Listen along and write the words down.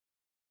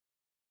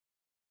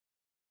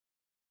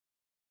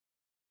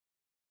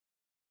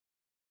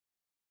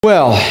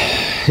Well,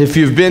 if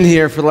you've been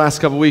here for the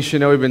last couple weeks, you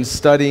know we've been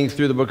studying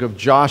through the book of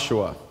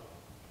Joshua.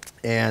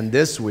 And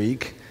this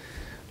week,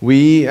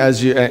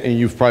 and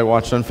you've probably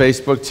watched on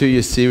Facebook too,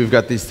 you see we've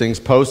got these things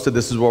posted.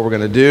 This is what we're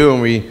going to do,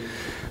 and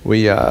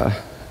we're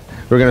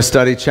going to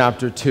study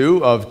chapter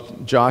 2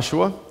 of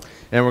Joshua,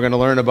 and we're going to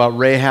learn about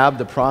Rahab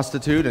the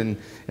prostitute.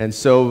 And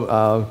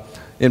so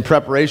in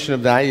preparation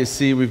of that, you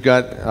see we've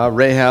got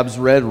Rahab's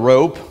red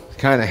rope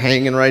kind of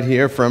hanging right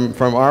here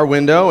from our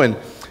window. And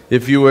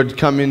if you would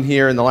come in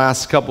here in the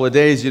last couple of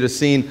days, you'd have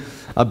seen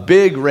a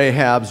big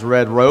Rahab's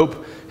red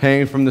rope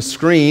hanging from the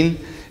screen,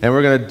 and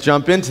we're going to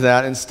jump into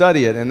that and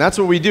study it. And that's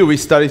what we do. We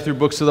study through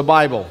books of the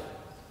Bible.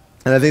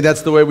 And I think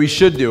that's the way we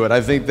should do it.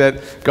 I think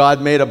that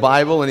God made a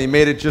Bible, and He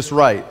made it just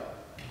right.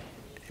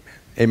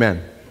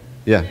 Amen.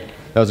 Yeah,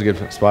 that was a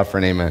good spot for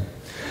an amen.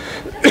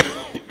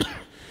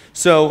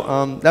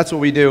 So that's what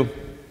we do.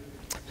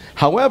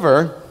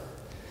 However,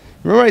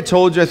 remember I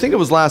told you, I think it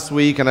was last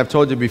week, and I've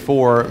told you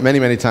before, many,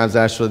 many times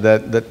actually,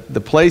 that the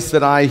place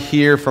that I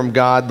hear from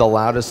God the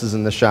loudest is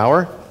in the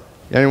shower.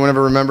 Anyone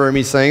ever remember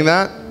me saying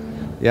that?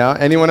 Yeah?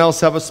 Anyone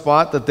else have a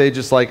spot that they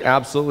just like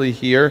absolutely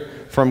hear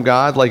from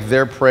God, like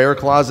their prayer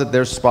closet,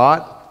 their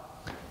spot?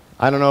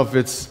 I don't know if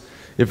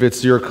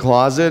it's your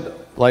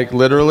closet, like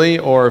literally,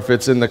 or if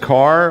it's in the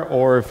car,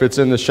 or if it's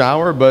in the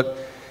shower, but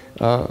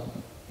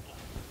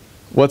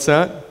what's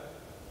that?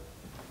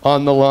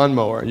 On the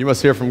lawnmower. You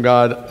must hear from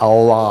God a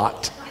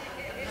lot.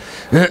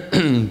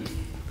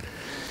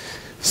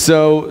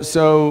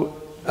 So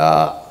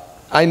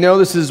I know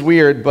this is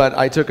weird, but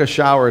I took a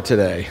shower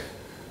today.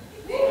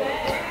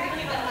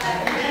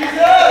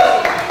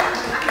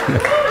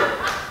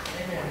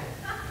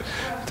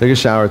 Took a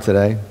shower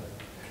today.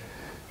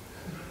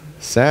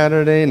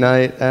 Saturday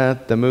night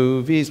at the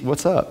movies.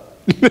 What's up?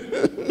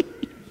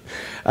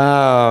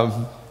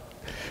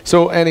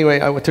 So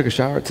anyway, I took a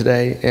shower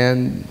today,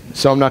 and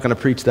so I'm not going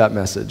to preach that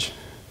message.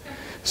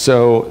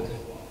 So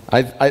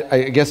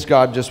I guess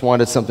God just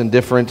wanted something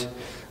different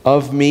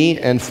of me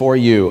and for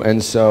you,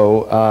 and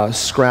so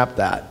scrap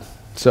that.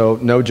 So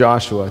no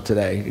Joshua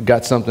today.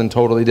 Got something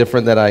totally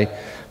different that I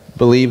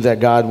believe that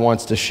God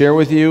wants to share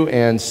with you,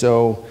 and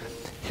so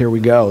here we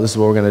go. This is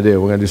what we're going to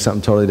do. We're going to do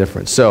something totally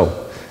different.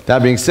 So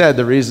that being said,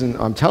 the reason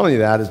I'm telling you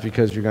that is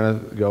because you're going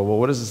to go, well,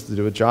 what does this to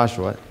do with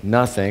Joshua?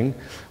 Nothing.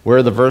 Where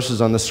are the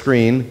verses on the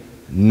screen?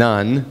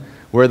 None.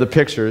 Where are the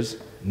pictures?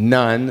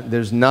 None.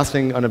 There's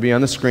nothing going to be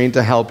on the screen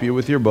to help you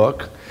with your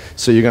book,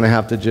 so you're going to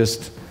have to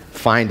just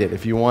find it.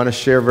 If you want to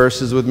share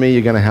verses with me,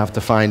 you're going to have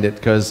to find it,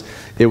 because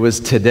it was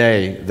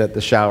today that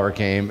the shower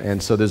came,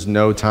 and so there's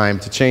no time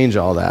to change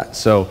all that.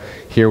 So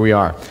here we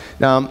are.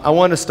 Now, I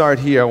want to start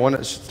here. I want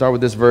to start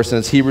with this verse, and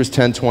it's Hebrews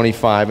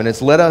 10:25, and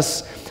it's, "Let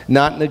us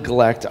not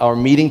neglect our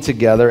meeting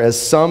together as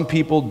some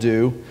people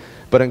do,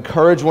 but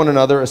encourage one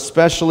another,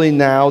 especially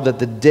now that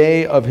the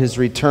day of His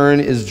return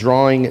is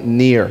drawing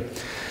near."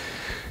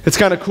 It's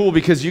kind of cool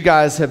because you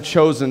guys have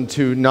chosen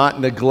to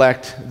not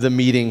neglect the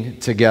meeting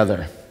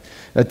together.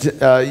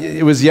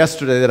 It was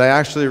yesterday that I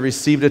actually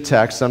received a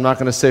text. I'm not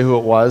going to say who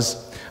it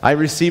was. I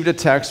received a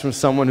text from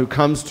someone who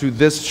comes to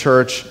this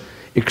church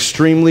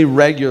extremely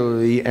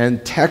regularly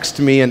and texted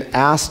me and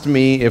asked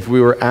me if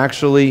we were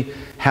actually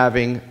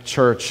having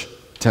church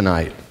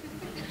tonight.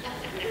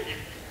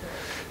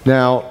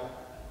 Now,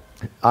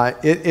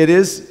 it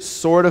is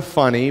sort of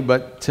funny,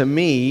 but to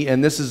me,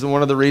 and this is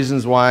one of the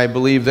reasons why I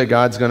believe that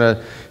God's going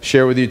to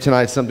share with you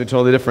tonight something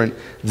totally different,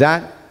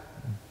 that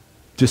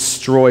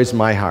destroys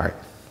my heart.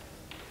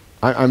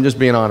 I'm just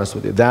being honest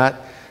with you. That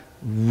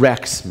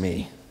wrecks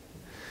me.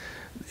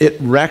 It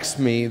wrecks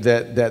me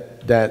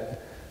that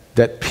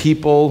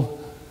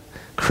people,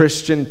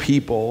 Christian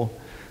people,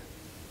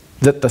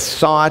 that the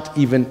thought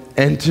even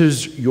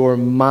enters your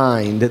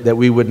mind that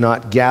we would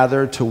not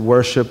gather to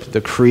worship the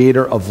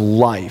Creator of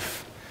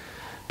life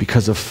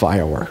because of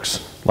fireworks.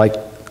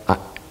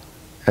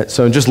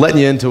 So I'm just letting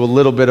you into a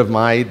little bit of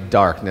my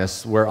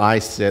darkness where I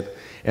sit,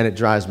 and it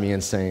drives me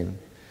insane.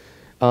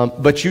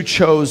 But you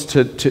chose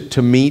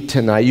to meet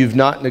tonight. You've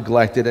not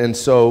neglected, and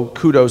so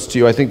kudos to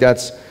you. I think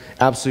that's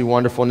absolutely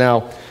wonderful.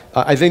 Now,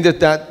 I think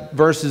that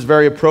verse is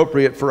very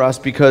appropriate for us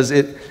because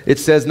it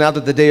says now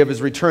that the day of His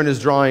return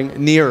is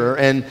drawing nearer.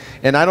 And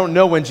I don't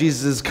know when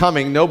Jesus is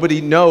coming.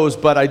 Nobody knows,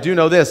 but I do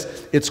know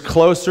this. It's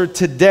closer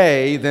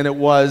today than it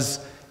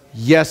was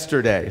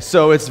yesterday.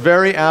 So it's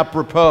very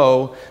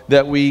apropos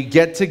that we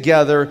get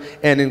together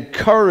and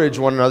encourage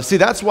one another. See,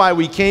 that's why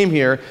we came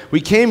here.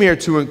 We came here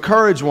to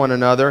encourage one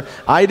another.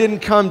 I didn't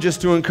come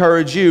just to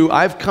encourage you.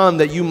 I've come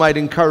that you might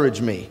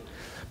encourage me.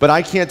 But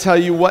I can't tell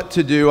you what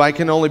to do. I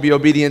can only be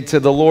obedient to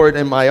the Lord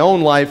in my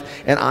own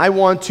life. And I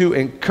want to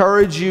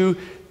encourage you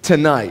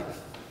tonight.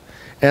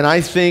 And I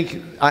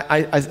think,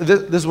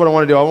 this is what I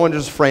want to do. I want to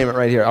just frame it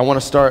right here. I want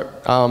to start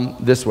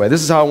this way.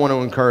 This is how I want to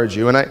encourage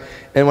you.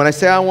 And when I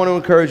say I want to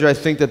encourage you, I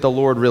think that the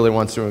Lord really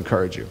wants to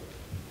encourage you.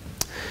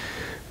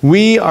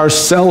 We are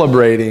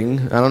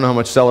celebrating, I don't know how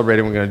much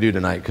celebrating we're going to do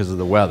tonight because of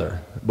the weather,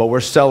 but we're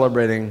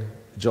celebrating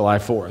July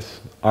 4th,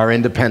 our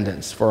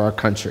independence for our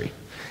country.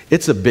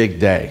 It's a big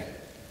day.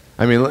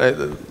 I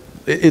mean,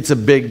 It's a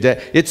big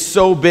day. It's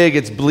so big,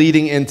 it's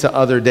bleeding into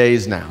other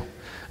days now.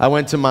 I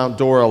went to Mount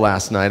Dora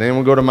last night.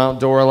 Anyone go to Mount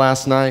Dora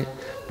last night?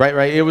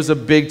 Right. It was a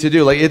big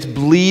to-do. Like, it's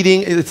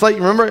bleeding. It's like,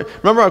 remember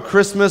how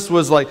Christmas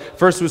was like,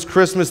 first was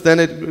Christmas,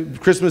 then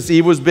Christmas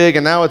Eve was big,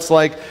 and now it's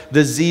like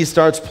the Z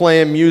starts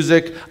playing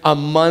music a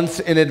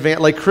month in advance.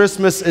 Like,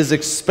 Christmas is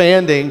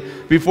expanding.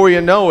 Before you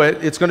know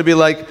it, it's going to be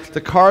like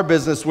the car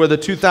business where the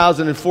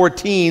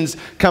 2014s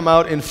come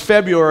out in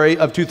February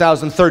of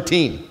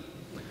 2013.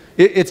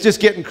 It's just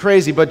getting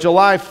crazy. But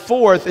July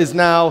 4th is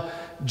now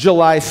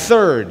July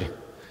 3rd.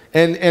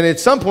 And at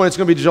some point, it's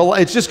going to be July.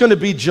 It's just going to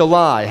be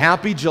July.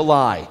 Happy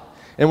July.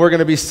 And we're going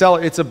to be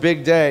celebrating. It's a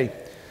big day.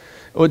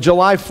 Well,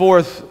 July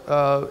 4th,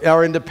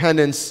 our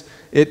independence,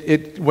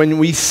 when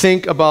we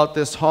think about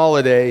this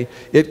holiday,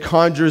 it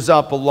conjures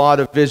up a lot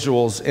of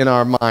visuals in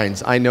our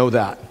minds. I know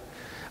that.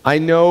 I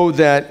know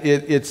that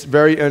it's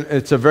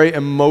a very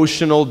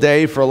emotional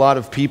day for a lot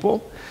of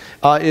people.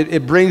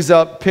 It brings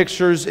up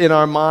pictures in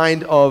our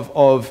mind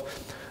of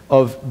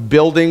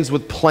buildings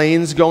with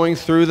planes going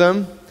through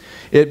them.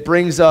 It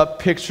brings up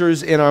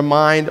pictures in our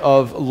mind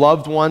of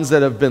loved ones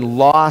that have been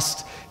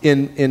lost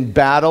in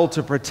battle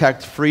to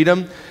protect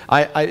freedom.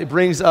 It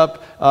brings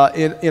up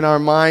in our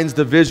minds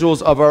the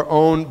visuals of our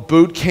own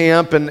boot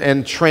camp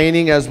and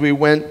training as we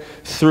went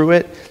through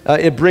it.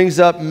 It brings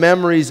up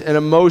memories and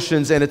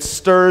emotions, and it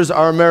stirs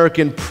our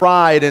American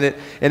pride, and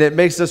it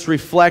makes us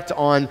reflect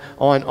on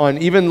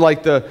even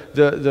like the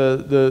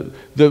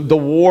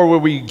war where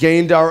we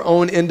gained our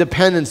own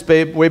independence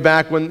way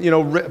back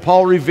when,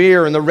 Paul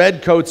Revere and the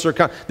Redcoats are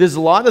coming. There's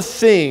a lot of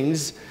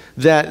things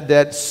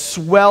that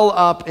swell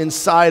up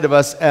inside of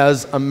us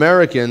as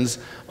Americans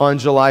on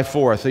July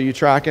 4th. Are you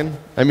tracking?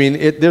 I mean,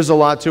 there's a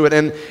lot to it.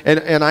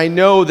 And I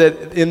know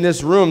that in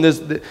this room,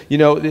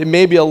 it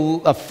may be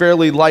a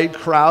fairly light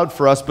crowd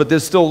for us, but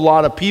there's still a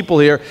lot of people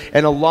here,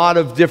 and a lot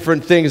of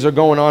different things are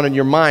going on in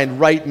your mind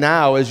right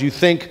now as you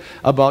think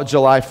about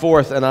July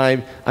 4th, and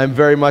I'm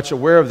very much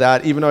aware of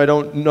that, even though I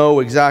don't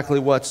know exactly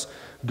what's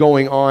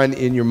going on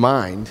in your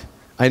mind.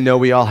 I know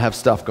we all have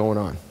stuff going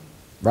on,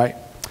 right?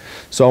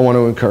 So I want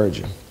to encourage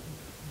you.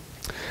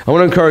 I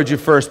want to encourage you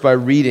first by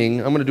reading.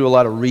 I'm going to do a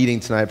lot of reading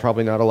tonight,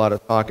 probably not a lot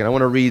of talking. I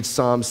want to read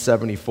Psalm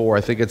 74.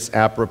 I think it's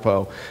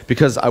apropos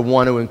because I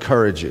want to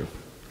encourage you.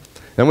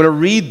 And I'm going to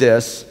read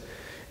this,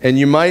 and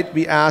you might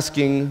be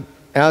asking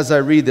as I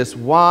read this,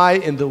 why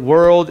in the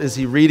world is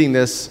he reading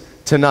this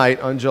tonight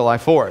on July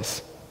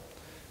 4th?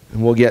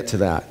 And we'll get to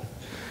that.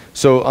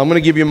 So I'm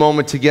going to give you a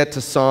moment to get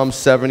to Psalm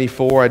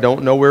 74. I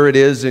don't know where it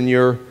is in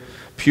your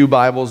pew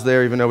Bibles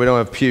there, even though we don't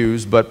have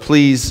pews, but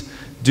please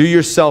do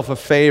yourself a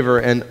favor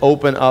and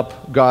open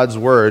up God's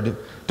Word.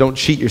 Don't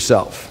cheat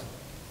yourself.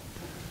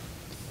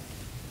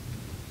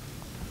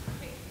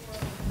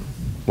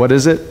 What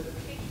is it?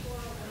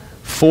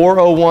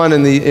 401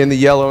 in the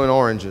yellow and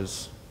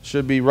oranges.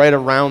 Should be right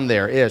around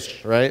there,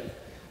 ish, right?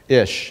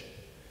 Ish.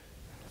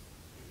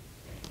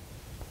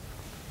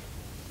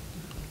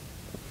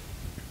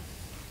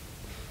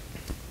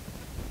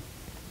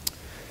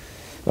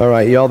 All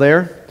right, y'all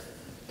there?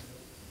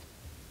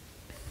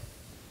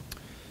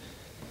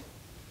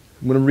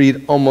 I'm going to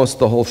read almost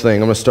the whole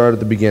thing. I'm going to start at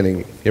the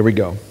beginning. Here we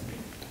go.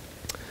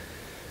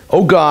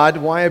 Oh God,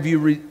 why have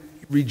you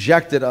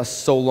rejected us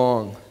so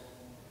long?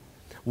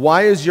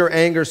 Why is your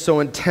anger so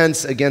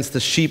intense against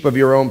the sheep of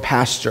your own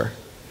pasture?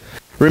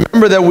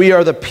 Remember that we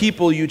are the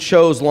people you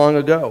chose long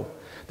ago,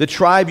 the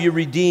tribe you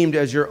redeemed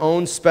as your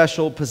own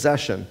special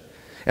possession.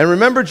 And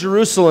remember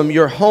Jerusalem,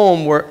 your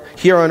home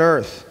here on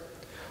earth.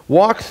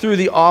 Walk through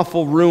the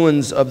awful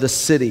ruins of the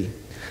city.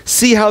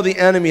 See how the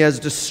enemy has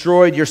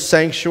destroyed your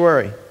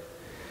sanctuary.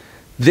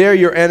 There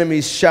your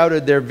enemies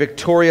shouted their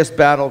victorious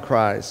battle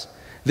cries.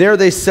 There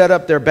they set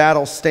up their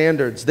battle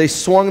standards. They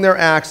swung their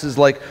axes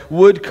like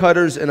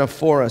woodcutters in a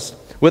forest.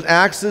 With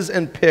axes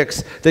and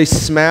picks, they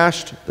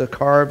smashed the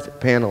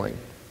carved paneling.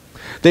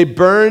 They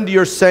burned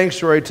your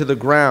sanctuary to the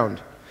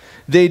ground.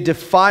 They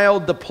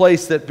defiled the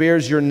place that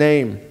bears your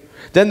name.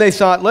 Then they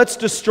thought, let's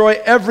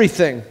destroy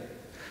everything.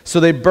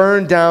 So they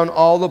burned down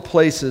all the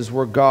places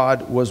where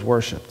God was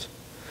worshipped.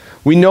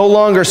 We no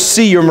longer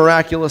see your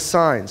miraculous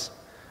signs.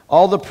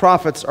 All the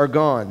prophets are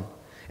gone,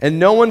 and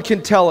no one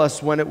can tell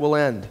us when it will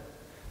end.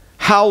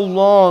 How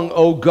long,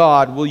 O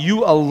God, will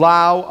you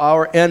allow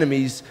our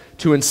enemies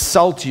to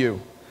insult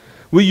you?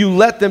 Will you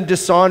let them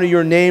dishonor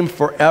your name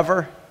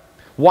forever?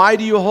 Why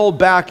do you hold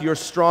back your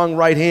strong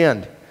right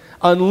hand?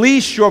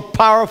 Unleash your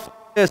powerful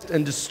fist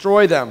and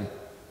destroy them.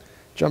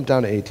 Jump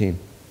down to 18.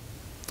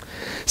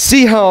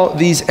 See how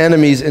these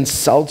enemies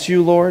insult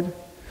you, Lord?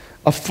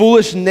 A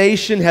foolish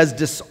nation has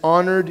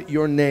dishonored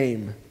your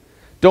name.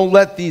 Don't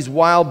let these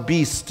wild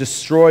beasts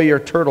destroy your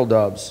turtle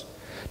doves.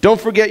 Don't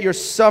forget your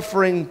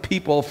suffering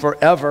people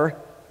forever.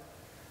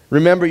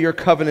 Remember your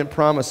covenant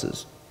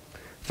promises.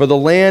 For the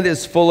land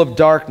is full of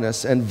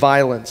darkness and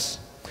violence.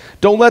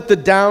 Don't let the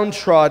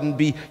downtrodden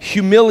be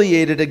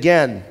humiliated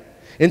again.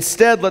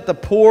 Instead, let the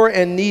poor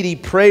and needy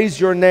praise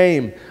your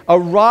name.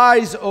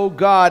 Arise, O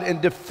God,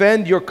 and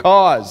defend your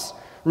cause.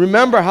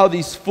 Remember how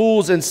these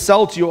fools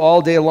insult you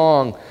all day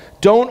long.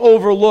 Don't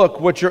overlook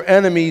what your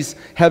enemies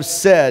have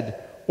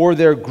said or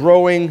their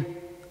growing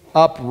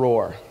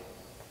uproar.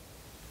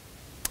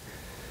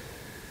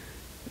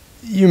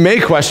 You may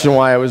question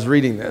why I was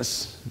reading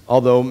this,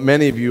 although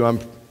many of you,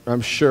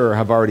 I'm sure,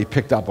 have already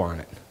picked up on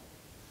it.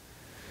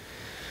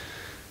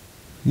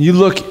 You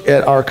look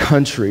at our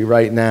country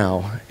right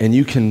now, and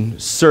you can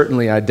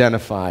certainly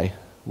identify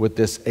with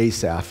this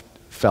Asaph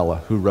fella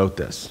who wrote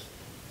this.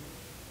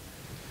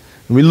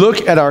 And we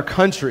look at our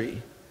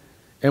country,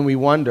 and we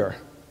wonder,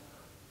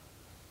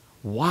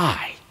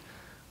 why?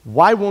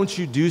 Why won't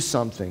you do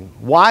something?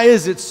 Why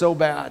is it so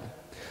bad?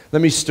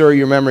 Let me stir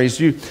your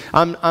memories.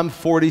 I'm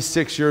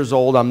 46 years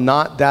old. I'm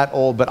not that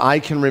old, but I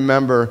can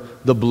remember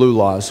the blue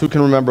laws. Who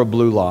can remember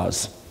blue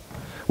laws?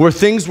 Where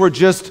things were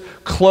just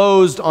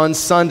closed on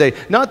Sunday.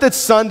 Not that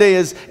Sunday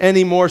is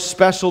any more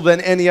special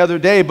than any other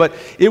day, but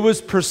it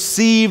was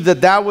perceived that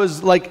that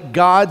was like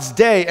God's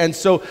day. And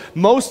so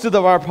most of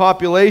our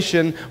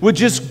population would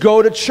just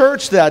go to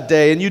church that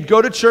day. And you'd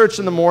go to church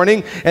in the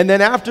morning, and then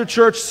after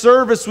church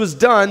service was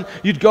done,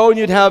 you'd go and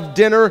you'd have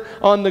dinner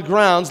on the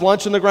grounds,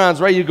 lunch on the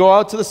grounds, right? You'd go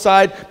out to the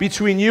side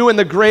between you and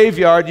the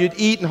graveyard. You'd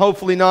eat and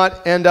hopefully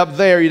not end up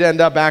there. You'd end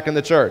up back in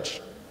the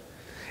church.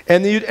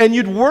 And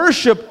you'd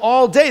worship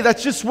all day.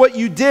 That's just what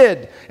you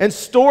did. And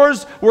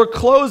stores were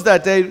closed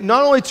that day,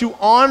 not only to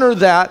honor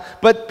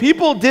that, but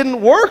people didn't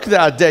work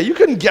that day. You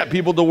couldn't get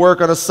people to work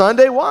on a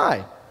Sunday.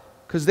 Why?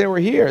 Because they were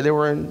here. They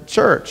were in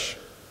church.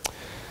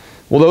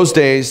 Well, those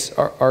days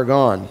are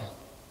gone.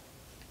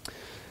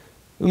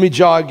 Let me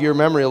jog your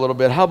memory a little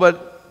bit. How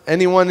about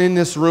anyone in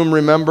this room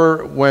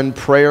remember when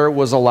prayer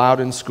was allowed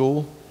in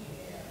school?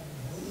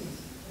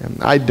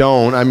 I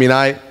don't.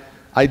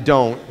 I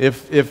don't.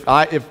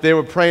 If they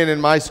were praying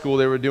in my school,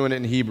 they were doing it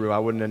in Hebrew. I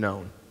wouldn't have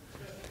known.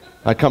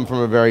 I come from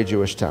a very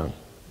Jewish town.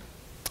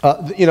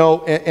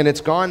 And it's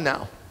gone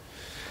now.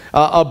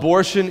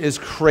 Abortion is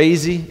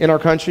crazy in our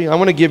country. I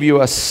want to give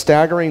you a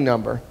staggering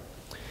number.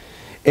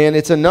 And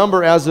it's a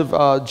number as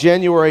of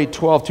January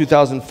 12,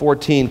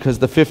 2014, because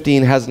the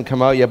 15 hasn't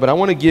come out yet. But I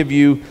want to give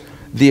you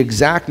the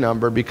exact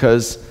number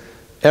because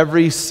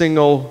every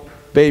single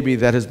baby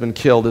that has been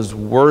killed is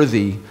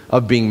worthy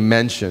of being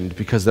mentioned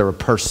because they're a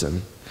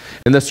person.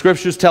 And the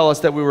scriptures tell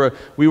us that we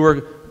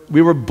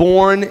were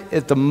born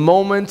at the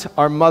moment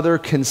our mother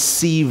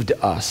conceived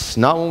us,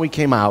 not when we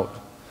came out,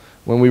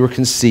 when we were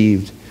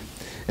conceived.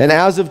 And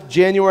as of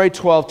January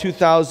 12,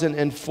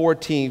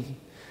 2014,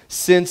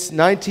 since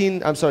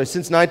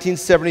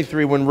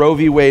 1973 when Roe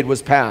v. Wade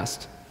was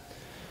passed,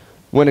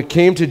 when it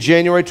came to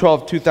January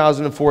 12,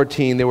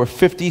 2014, there were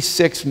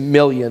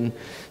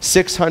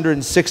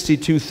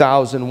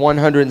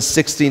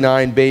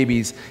 56,662,169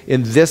 babies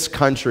in this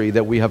country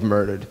that we have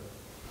murdered.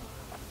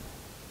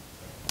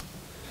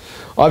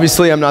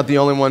 Obviously, I'm not the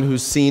only one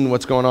who's seen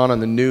what's going on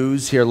the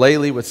news here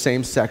lately with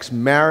same-sex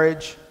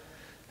marriage,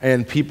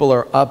 and people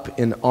are up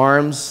in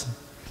arms.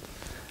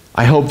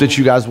 I hope that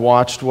you guys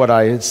watched what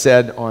I had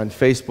said on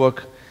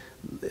Facebook.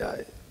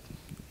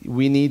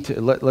 We need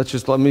to let me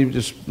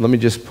just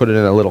put it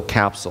in a little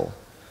capsule.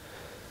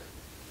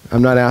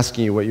 I'm not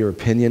asking you what your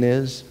opinion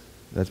is.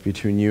 That's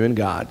between you and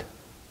God.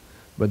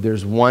 But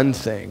there's one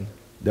thing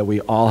that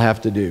we all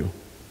have to do,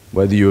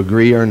 whether you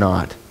agree or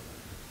not.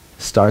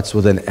 Starts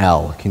with an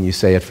L. Can you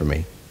say it for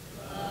me?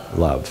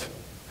 Love.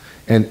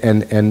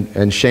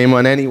 And shame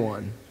on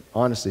anyone,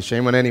 honestly,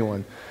 shame on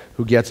anyone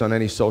who gets on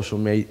any social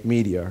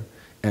media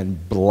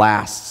and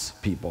blasts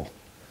people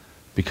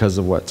because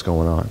of what's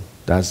going on.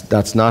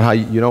 That's not how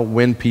you don't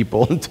win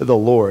people to the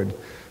Lord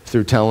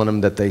through telling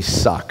them that they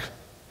suck.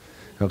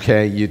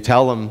 Okay? You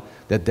tell them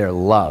that they're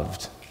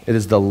loved. It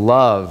is the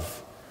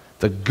love,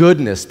 the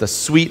goodness, the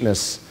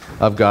sweetness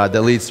of God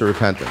that leads to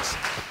repentance.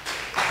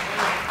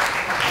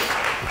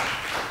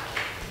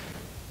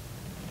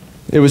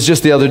 It was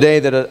just the other day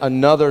that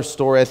another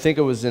story, I think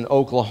it was in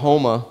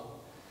Oklahoma,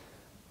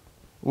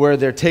 where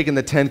they're taking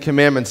the 10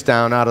 Commandments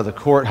down out of the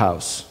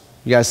courthouse.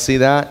 You guys see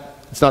that?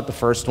 It's not the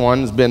first one.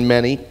 There's been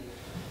many.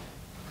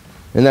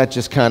 And that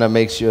just kind of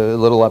makes you a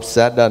little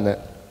upset, doesn't it?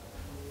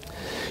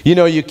 You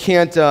know, you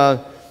can't,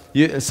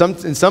 in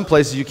some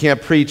places you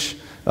can't preach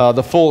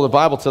the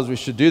Bible tells we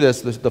should do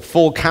this, the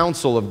full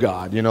counsel of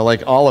God, you know,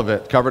 like all of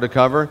it, cover to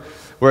cover,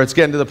 where it's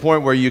getting to the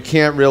point where you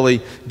can't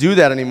really do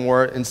that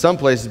anymore in some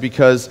places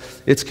because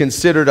it's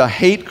considered a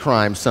hate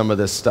crime, some of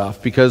this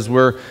stuff, because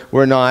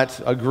we're not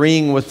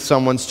agreeing with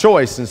someone's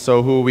choice, and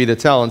so who are we to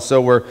tell? And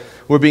so we're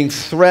being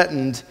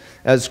threatened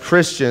as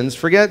Christians,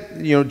 forget,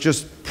 you know,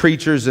 just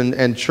preachers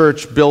and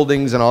church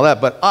buildings and all that,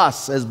 but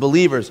us as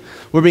believers,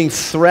 we're being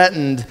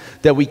threatened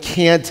that we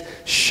can't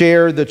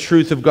share the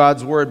truth of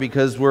God's word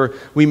because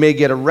we may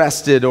get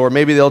arrested, or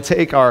maybe they'll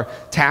take our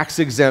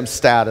tax-exempt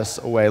status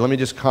away. Let me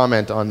just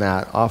comment on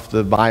that off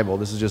the Bible.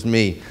 This is just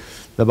me.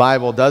 The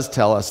Bible does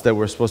tell us that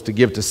we're supposed to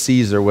give to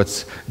Caesar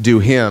what's due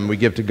him. We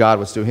give to God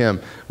what's due him.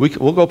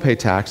 We'll go pay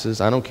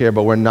taxes. I don't care,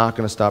 but we're not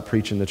going to stop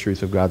preaching the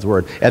truth of God's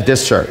word at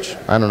this church.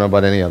 I don't know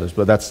about any others,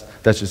 but that's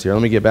just here.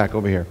 Let me get back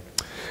over here.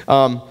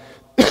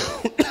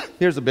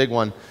 here's a big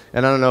one,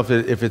 and I don't know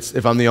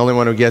if I'm the only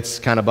one who gets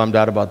kind of bummed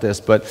out about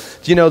this, but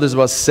do you know there's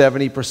about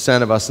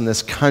 70% of us in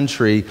this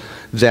country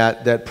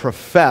that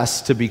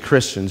profess to be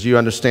Christians? You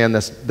understand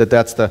this,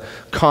 that's the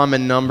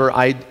common number?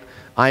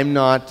 I'm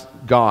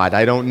not God.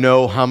 I don't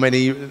know how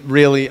many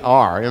really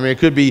are. I mean, it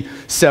could be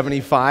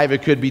 75,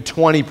 it could be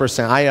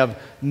 20%. I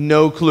have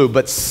no clue,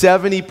 but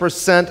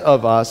 70%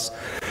 of us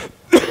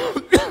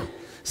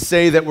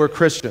say that we're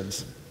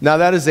Christians. Now,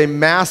 that is a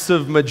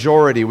massive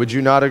majority. Would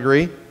you not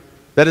agree?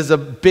 That is a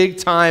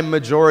big-time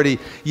majority.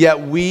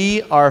 Yet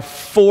we are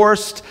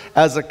forced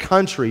as a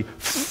country,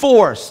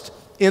 forced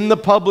in the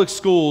public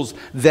schools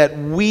that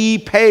we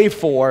pay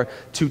for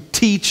to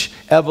teach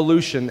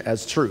evolution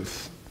as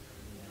truth.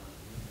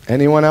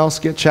 Anyone else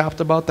get chapped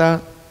about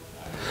that?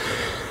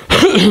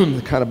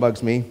 It kind of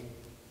bugs me.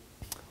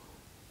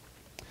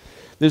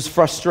 There's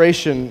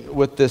frustration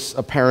with this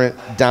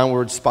apparent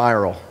downward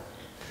spiral.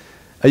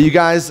 Are you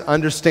guys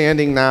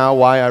understanding now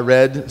why I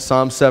read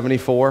Psalm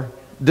 74?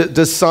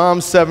 Does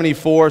Psalm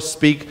 74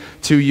 speak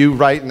to you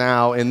right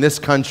now in this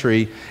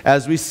country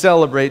as we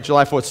celebrate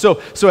July 4th?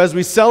 So as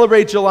we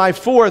celebrate July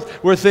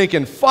 4th, we're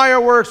thinking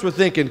fireworks, we're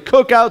thinking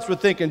cookouts, we're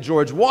thinking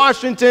George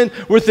Washington,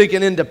 we're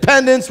thinking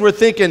independence, we're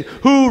thinking,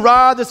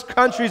 hoorah, this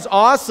country's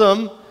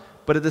awesome.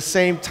 But at the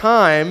same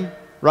time,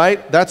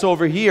 right, that's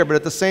over here, but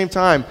at the same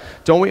time,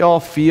 don't we all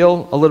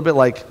feel a little bit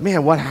like,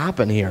 man, what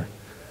happened here?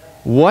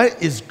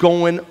 What is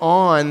going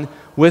on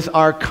with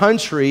our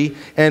country,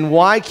 and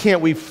why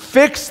can't we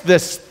fix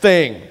this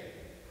thing?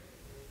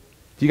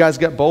 Do you guys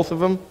get both of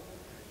them?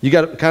 You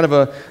got kind of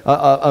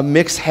a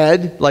mixed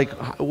head? Like,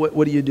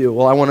 what do you do?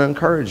 Well, I want to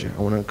encourage you.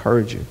 I want to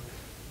encourage you.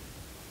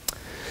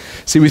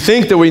 See, we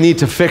think that we need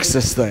to fix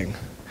this thing.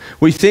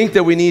 We think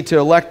that we need to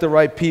elect the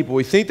right people.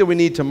 We think that we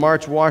need to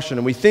march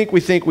Washington. We think.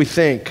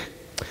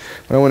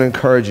 But I want to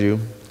encourage you.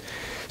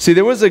 See,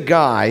 there was a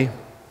guy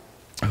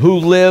who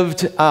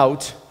lived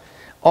out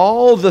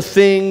all the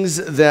things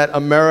that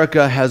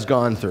America has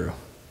gone through.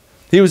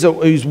 He was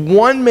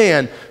one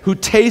man who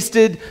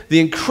tasted the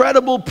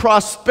incredible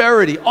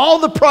prosperity, all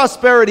the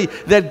prosperity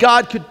that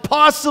God could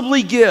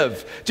possibly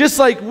give, just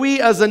like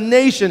we as a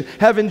nation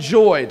have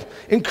enjoyed.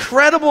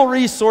 Incredible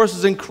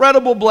resources,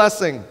 incredible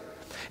blessing.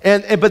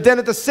 But then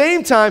at the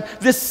same time,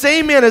 this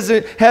same man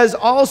has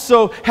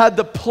also had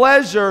the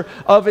pleasure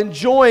of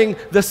enjoying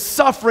the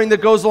suffering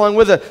that goes along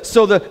with it.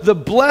 So the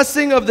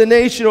blessing of the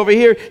nation over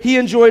here, he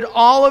enjoyed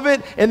all of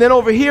it. And then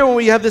over here, when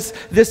we have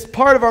this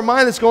part of our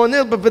mind that's going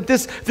there, but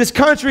this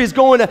country is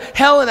going to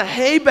hell in a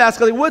hay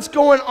basket. Like, what's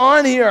going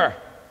on here?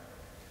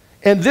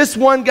 And this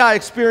one guy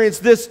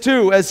experienced this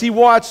too as he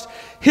watched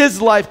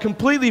his life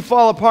completely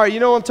fall apart. You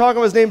know what I'm talking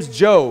about? His name's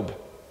Job.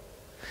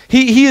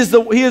 He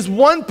is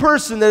one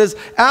person that has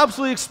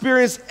absolutely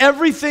experienced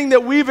everything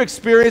that we've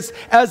experienced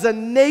as a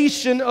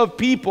nation of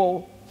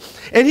people.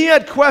 And he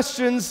had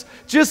questions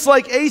just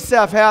like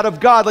Asaph had of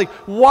God, like,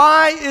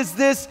 why is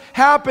this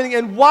happening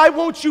and why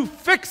won't you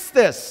fix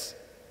this?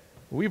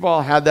 We've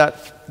all had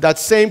that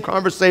same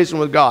conversation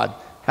with God,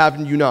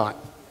 haven't you not?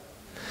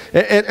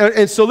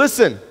 And so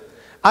listen,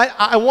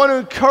 I want to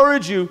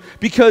encourage you,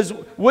 because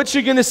what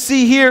you're going to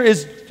see here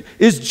is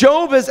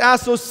Job has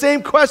asked those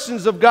same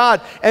questions of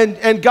God,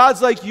 and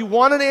God's like, you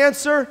want an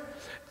answer?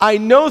 I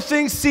know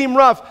things seem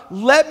rough.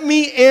 Let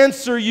me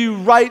answer you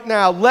right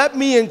now. Let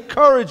me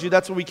encourage you.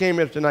 That's what we came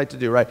here tonight to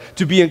do, right?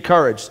 To be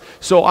encouraged.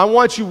 So I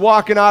want you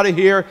walking out of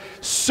here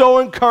so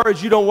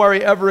encouraged you don't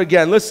worry ever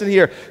again. Listen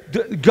here.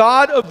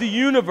 God of the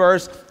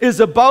universe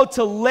is about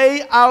to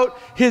lay out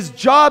his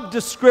job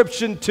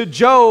description to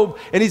Job,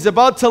 and he's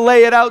about to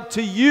lay it out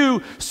to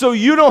you so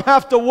you don't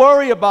have to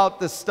worry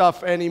about this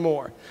stuff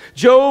anymore.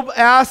 Job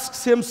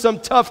asks him some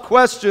tough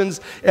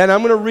questions, and I'm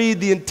going to read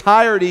the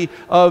entirety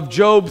of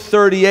Job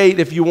 38.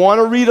 If you want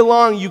to read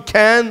along, you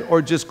can,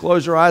 or just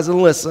close your eyes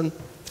and listen.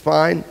 It's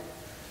fine.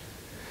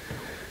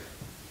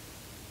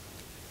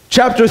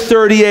 Chapter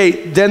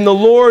 38, then the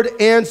Lord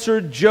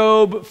answered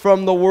Job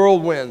from the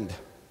whirlwind.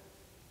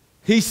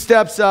 He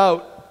steps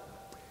out,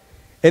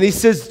 and he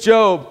says,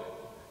 Job,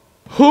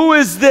 who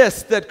is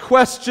this that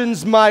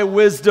questions my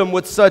wisdom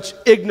with such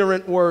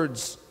ignorant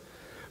words?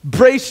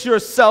 Brace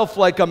yourself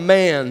like a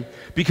man,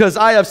 because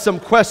I have some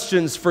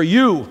questions for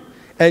you,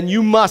 and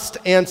you must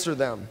answer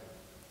them.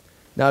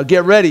 Now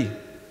get ready.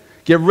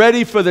 Get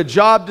ready for the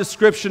job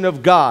description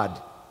of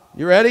God.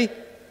 You ready?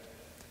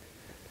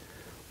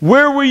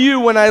 Where were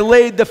you when I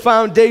laid the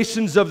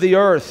foundations of the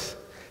earth?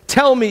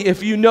 Tell me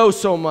if you know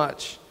so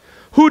much.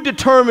 Who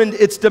determined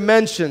its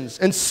dimensions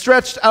and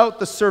stretched out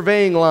the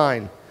surveying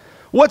line?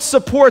 What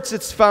supports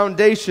its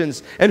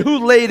foundations, and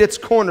who laid its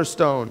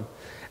cornerstone?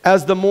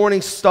 As the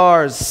morning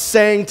stars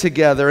sang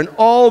together and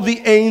all the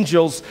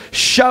angels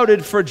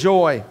shouted for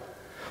joy.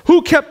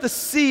 Who kept the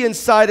sea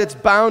inside its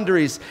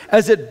boundaries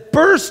as it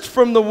burst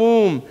from the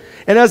womb,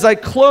 and as I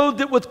clothed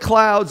it with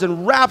clouds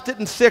and wrapped it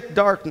in thick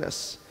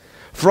darkness?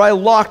 For I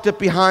locked it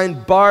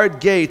behind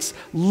barred gates,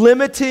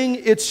 limiting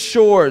its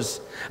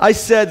shores. I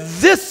said,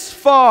 this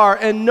far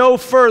and no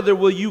further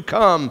will you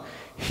come.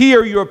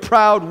 Here your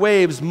proud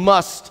waves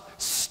must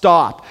stop.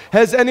 stop.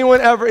 Has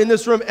anyone ever in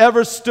this room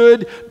ever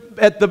stood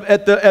at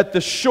the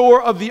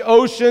shore of the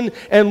ocean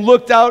and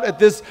looked out at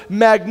this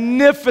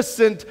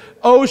magnificent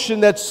ocean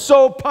that's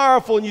so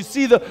powerful, and you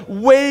see the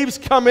waves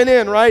coming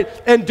in, right?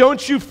 And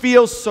don't you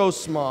feel so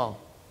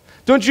small?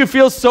 Don't you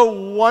feel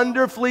so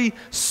wonderfully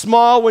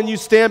small when you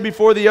stand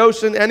before the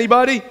ocean?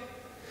 Anybody?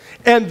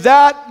 And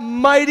that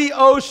mighty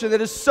ocean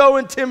that is so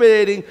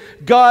intimidating,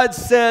 God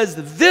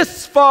says,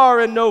 this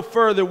far and no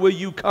further will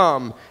you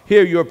come.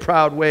 Here your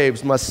proud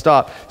waves must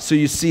stop. So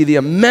you see the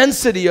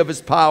immensity of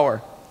his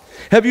power.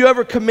 Have you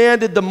ever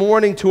commanded the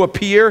morning to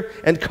appear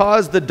and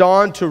caused the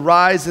dawn to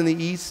rise in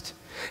the east?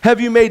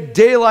 Have you made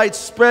daylight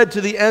spread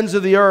to the ends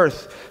of the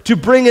earth to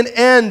bring an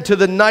end to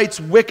the night's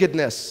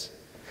wickedness?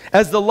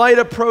 As the light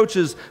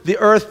approaches, the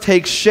earth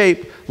takes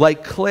shape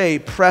like clay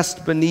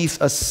pressed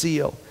beneath a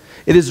seal.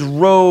 It is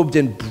robed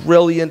in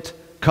brilliant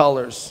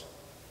colors.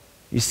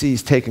 You see,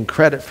 he's taking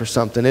credit for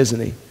something, isn't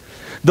he?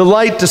 The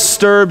light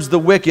disturbs the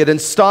wicked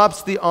and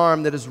stops the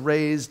arm that is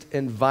raised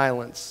in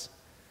violence.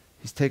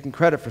 He's taking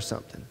credit for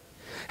something.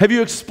 Have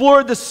you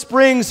explored the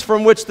springs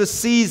from which the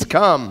seas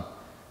come?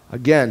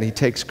 Again, he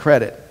takes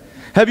credit.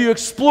 Have you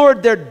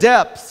explored their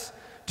depths?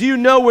 Do you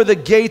know where the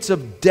gates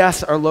of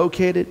death are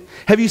located?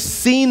 Have you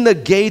seen the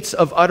gates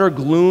of utter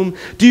gloom?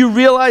 Do you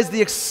realize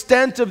the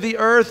extent of the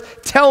earth?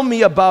 Tell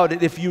me about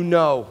it if you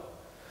know.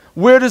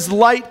 Where does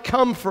light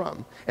come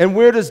from? And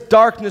where does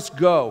darkness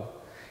go?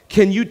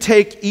 Can you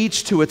take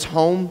each to its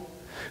home?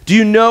 Do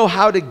you know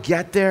how to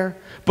get there?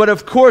 But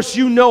of course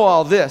you know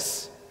all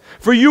this.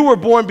 For you were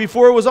born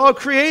before it was all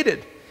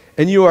created.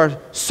 And you are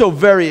so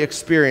very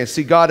experienced.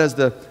 See, God has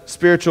the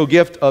spiritual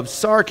gift of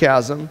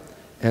sarcasm,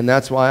 and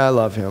that's why I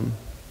love him.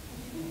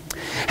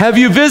 Have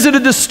you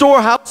visited the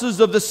storehouses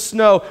of the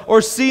snow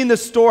or seen the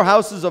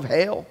storehouses of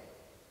hail?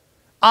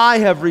 I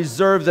have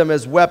reserved them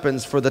as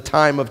weapons for the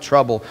time of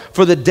trouble,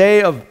 for the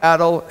day of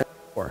battle and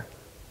war.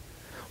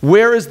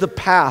 Where is the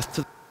path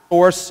to the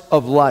source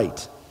of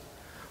light?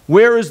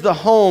 Where is the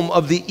home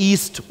of the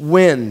east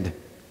wind?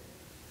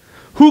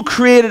 Who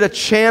created a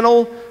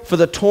channel for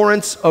the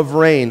torrents of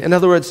rain? In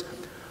other words,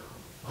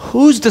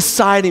 who's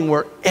deciding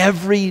where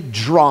every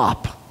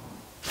drop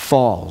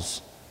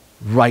falls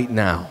right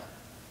now?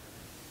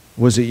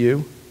 Was it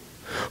you?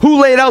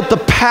 Who laid out the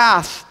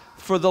path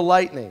for the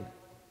lightning?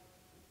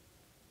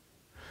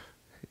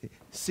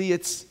 See,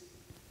 did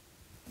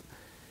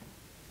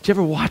you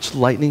ever watch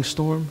lightning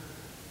storm?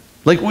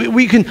 Like when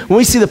we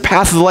see the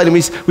path of the lightning,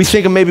 we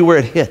think of maybe where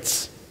it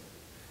hits.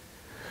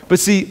 But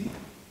see,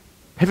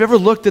 have you ever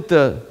looked at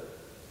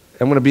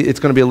it's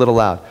going to be a little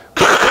loud,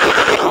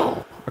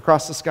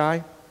 across the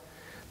sky?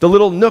 The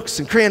little nooks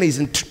and crannies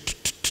and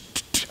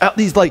out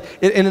these and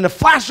in a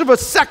flash of a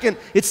second,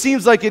 it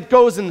seems like it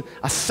goes in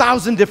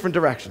 1,000 different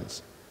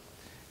directions.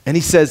 And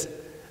he says,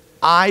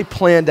 I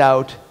planned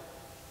out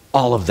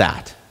all of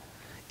that.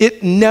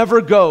 It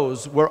never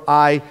goes where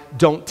I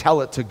don't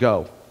tell it to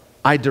go.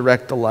 I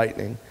direct the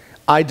lightning.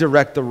 I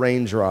direct the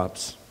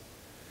raindrops.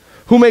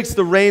 Who makes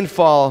the rain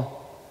fall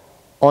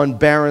on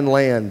barren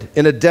land,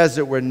 in a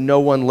desert where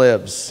no one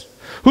lives?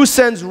 Who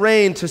sends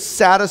rain to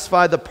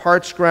satisfy the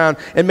parched ground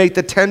and make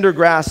the tender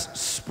grass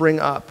spring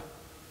up?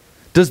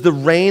 Does the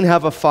rain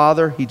have a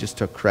father? He just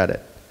took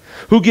credit.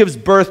 Who gives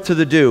birth to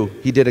the dew?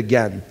 He did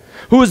again.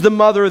 Who is the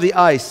mother of the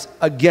ice?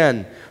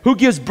 Again. Who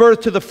gives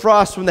birth to the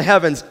frost from the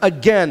heavens?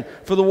 Again.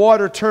 For the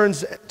water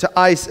turns to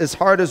ice as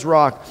hard as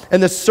rock,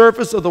 and the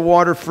surface of the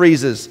water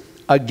freezes.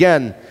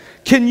 Again.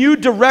 Can you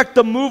direct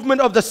the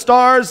movement of the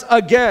stars?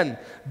 Again.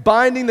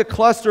 Binding the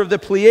cluster of the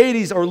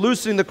Pleiades or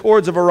loosening the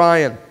cords of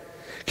Orion?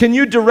 Can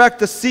you direct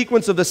the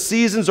sequence of the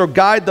seasons or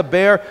guide the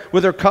bear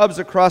with her cubs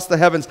across the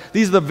heavens?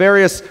 These are the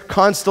various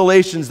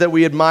constellations that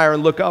we admire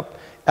and look up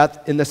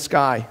at in the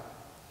sky.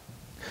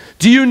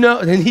 Do you know,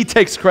 and he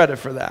takes credit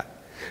for that.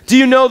 Do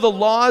you know the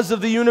laws of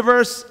the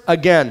universe?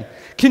 Again.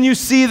 Can you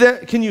see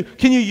that? Can you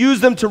use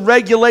them to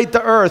regulate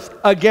the earth?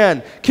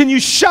 Again. Can you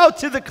shout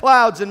to the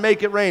clouds and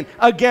make it rain?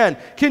 Again.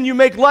 Can you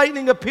make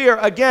lightning appear?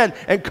 Again.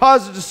 And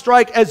cause it to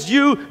strike as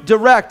you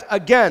direct?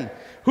 Again.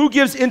 Who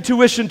gives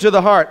intuition to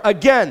the heart?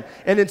 Again.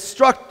 And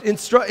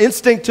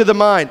instinct to the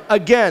mind?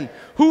 Again.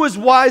 Who is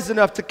wise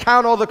enough to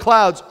count all the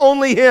clouds?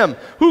 Only him.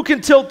 Who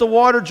can tilt the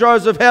water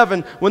jars of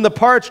heaven when the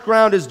parched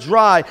ground is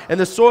dry and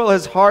the soil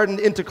has hardened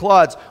into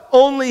clods?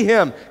 Only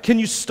him. Can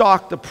you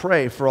stalk the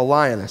prey for a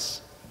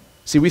lioness?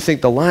 See, we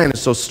think the lion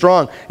is so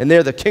strong and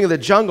they're the king of the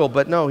jungle,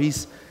 but no,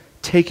 he's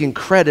taking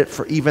credit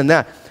for even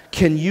that.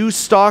 Can you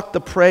stalk the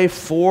prey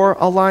for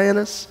a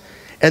lioness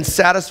and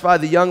satisfy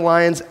the young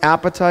lion's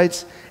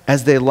appetites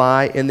as they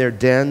lie in their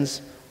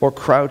dens or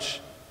crouch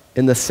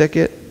in the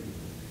thicket?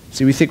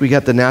 See, we think we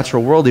got the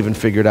natural world even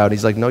figured out.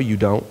 He's like, no, you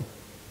don't.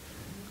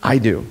 I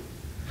do.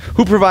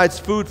 Who provides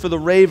food for the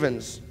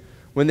ravens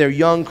when their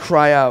young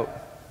cry out?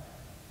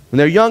 When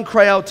their young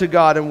cry out to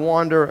God and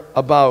wander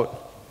about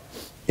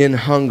in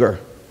hunger.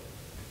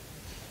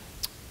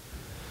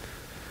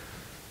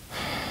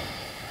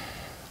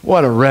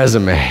 What a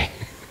resume.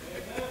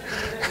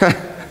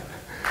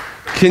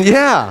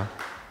 Yeah.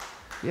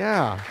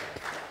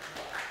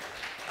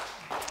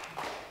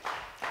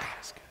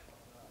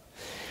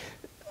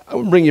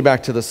 I'll bring you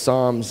back to the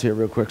Psalms here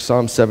real quick.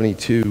 Psalm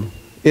 72.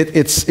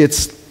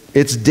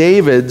 It's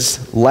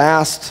David's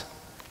last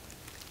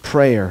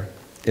prayer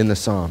in the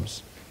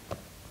Psalms.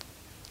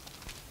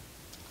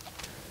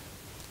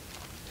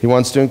 He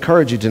wants to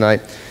encourage you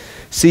tonight.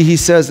 See, he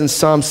says in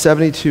Psalm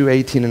 72,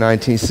 18 and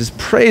 19, he says,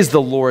 "Praise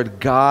the Lord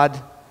God,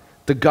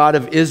 the God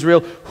of Israel,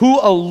 who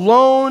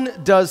alone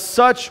does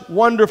such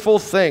wonderful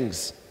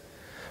things.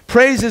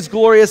 Praise his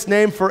glorious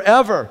name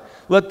forever.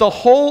 Let the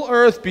whole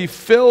earth be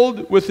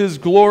filled with his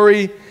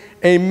glory.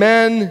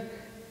 Amen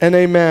and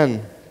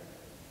amen."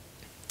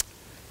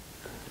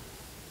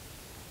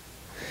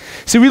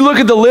 See, we look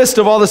at the list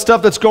of all the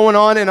stuff that's going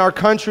on in our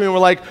country and we're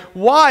like,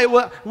 why?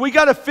 Well, we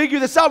got to figure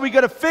this out. We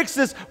got to fix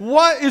this.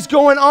 What is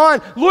going on?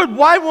 Lord,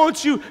 why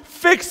won't you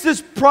fix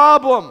this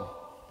problem?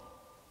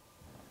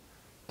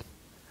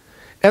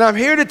 And I'm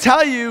here to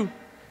tell you,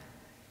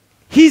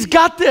 he's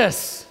got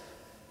this.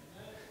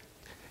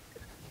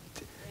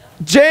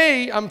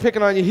 Jay, I'm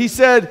picking on you. He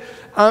said,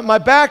 my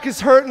back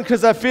is hurting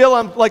because I feel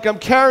like I'm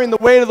carrying the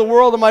weight of the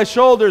world on my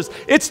shoulders.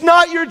 It's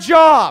not your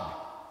job.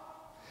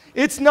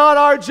 It's not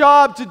our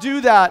job to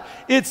do that.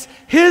 It's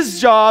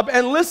his job,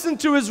 and listen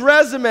to his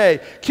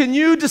resume. Can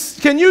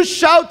you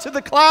shout to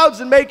the clouds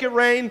and make it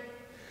rain?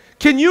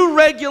 Can you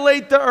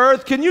regulate the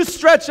earth? Can you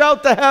stretch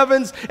out the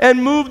heavens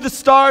and move the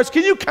stars?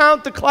 Can you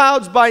count the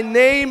clouds by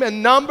name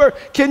and number?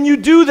 Can you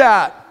do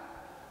that?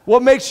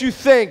 What makes you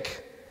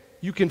think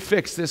you can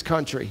fix this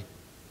country?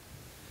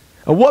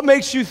 And what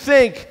makes you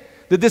think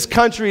that this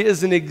country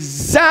isn't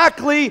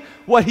exactly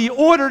what he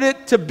ordered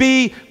it to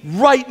be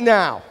right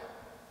now?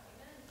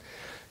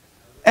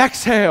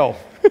 Exhale.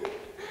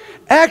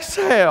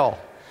 Exhale.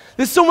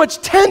 There's so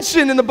much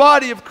tension in the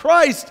body of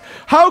Christ.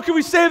 How can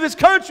we save this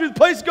country, the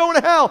place going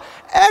to hell?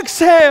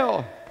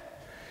 Exhale.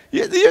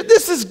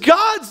 This is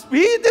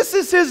this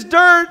is his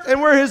dirt,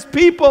 and we're his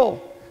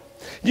people.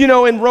 You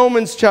know, in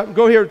Romans chapter,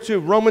 go here too,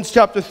 Romans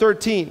chapter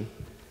 13.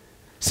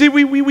 See,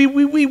 we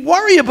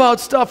worry about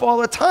stuff all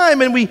the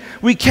time, and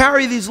we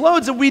carry these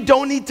loads that we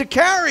don't need to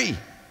carry.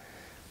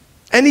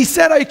 And he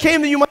said, I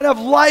came that you might have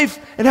life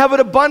and have it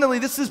abundantly.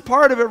 This is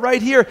part of it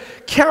right here.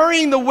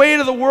 Carrying the weight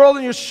of the world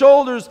on your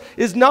shoulders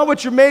is not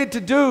what you're made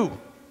to do.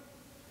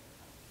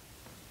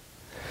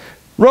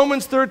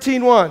 Romans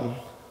 13:1.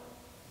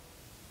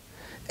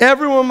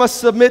 Everyone must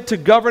submit to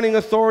governing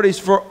authorities,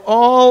 for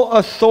all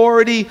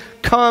authority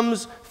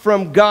comes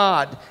from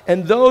God,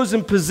 and those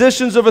in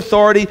positions of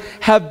authority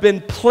have been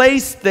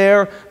placed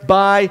there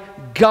by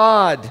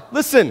God.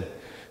 Listen.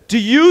 Do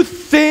you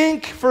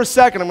think, for a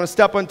second, I'm going to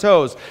step on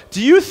toes.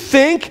 Do you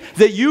think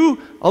that you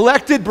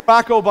elected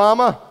Barack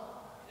Obama?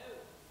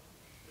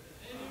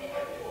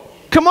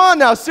 Come on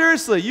now,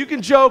 seriously. You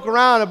can joke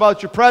around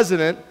about your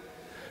president.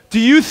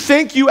 Do you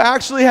think you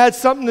actually had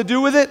something to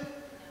do with it?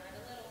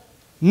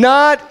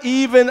 Not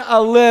even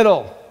a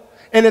little.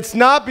 And it's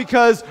not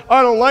because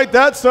I don't like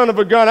that son of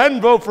a gun, I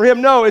didn't vote for him.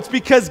 No, it's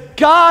because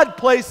God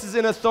places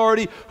in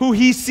authority who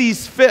he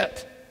sees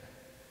fit.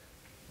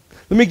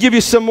 Let me give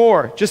you some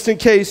more, just in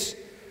case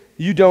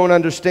you don't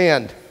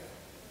understand.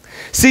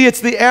 See, it's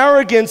the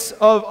arrogance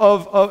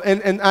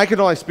and I can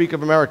only speak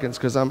of Americans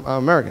because I'm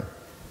American.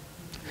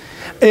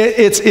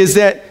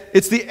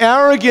 It's the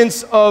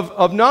arrogance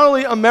of not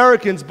only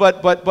Americans,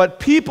 but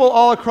people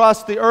all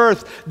across the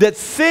earth that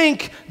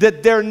think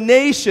that their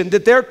nation,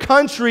 that their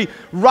country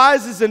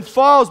rises and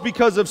falls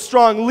because of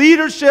strong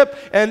leadership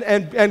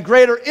and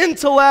greater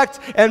intellect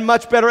and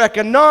much better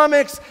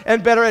economics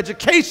and better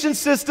education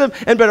system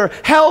and better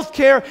health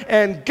care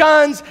and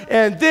guns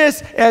and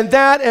this and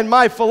that and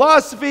my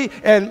philosophy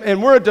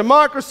and we're a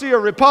democracy or a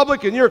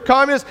republic and you're a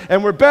communist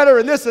and we're better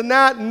and this and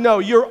that. No,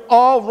 you're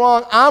all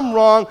wrong. I'm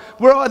wrong.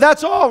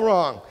 That's all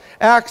wrong.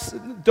 Acts,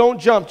 don't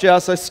jump,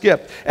 Jess, I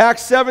skipped.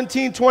 Acts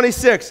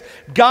 17:26.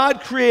 God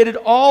created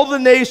all the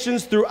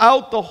nations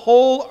throughout the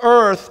whole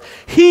earth.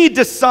 He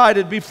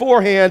decided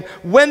beforehand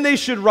when they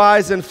should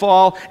rise and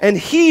fall, and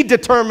he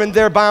determined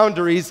their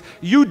boundaries.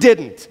 You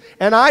didn't,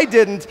 and I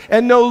didn't,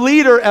 and no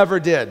leader ever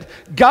did.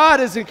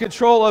 God is in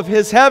control of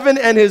his heaven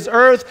and his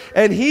earth,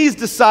 and he's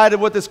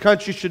decided what this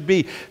country should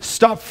be.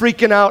 Stop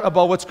freaking out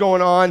about what's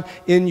going on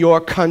in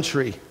your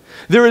country.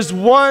 There is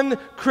one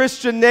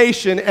Christian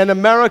nation, and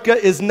America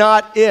is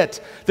not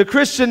it. The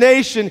Christian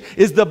nation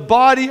is the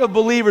body of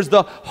believers,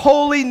 the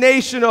holy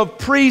nation of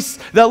priests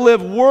that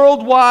live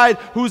worldwide,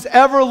 who's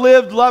ever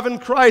lived loving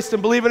Christ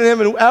and believing in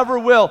him, and whoever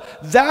will.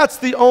 That's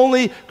the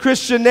only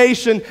Christian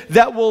nation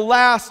that will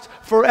last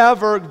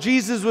forever.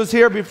 Jesus was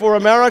here before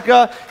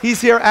America. He's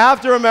here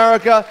after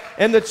America.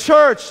 And the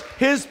church,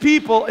 his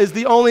people, is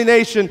the only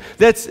nation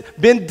that's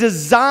been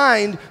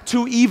designed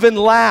to even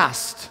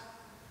last.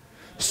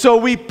 So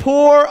we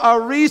pour our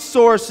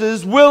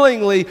resources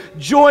willingly,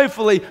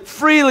 joyfully,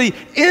 freely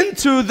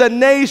into the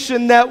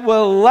nation that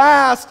will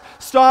last.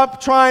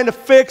 Stop trying to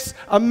fix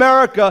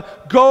America.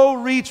 Go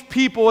reach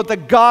people with the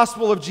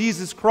gospel of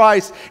Jesus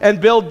Christ and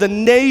build the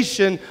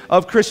nation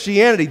of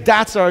Christianity.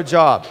 That's our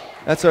job.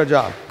 That's our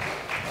job.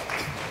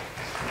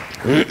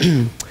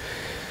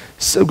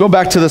 So go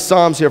back to the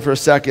Psalms here for a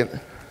second.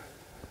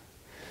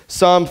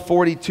 Psalm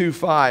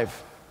 42:5.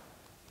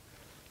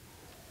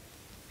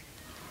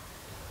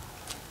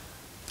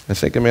 I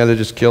think Amanda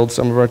just killed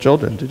some of our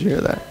children. Did you hear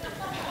that?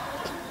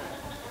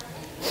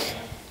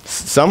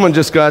 Someone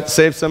just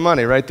saved some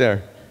money right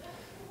there.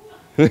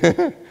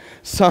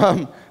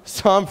 Psalm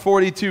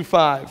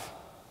 42:5.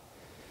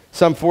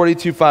 Psalm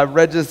 42:5.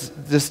 Read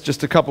this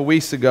just a couple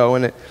weeks ago,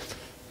 and it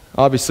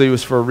obviously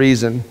was for a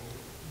reason.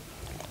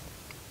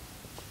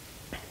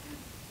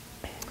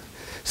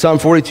 Psalm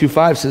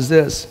 42:5 says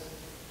this,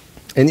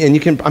 and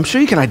I'm sure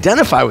you can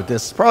identify with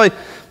this. Probably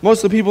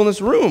most of the people in this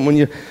room, when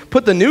you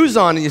put the news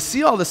on and you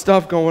see all this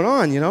stuff going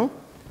on, you know.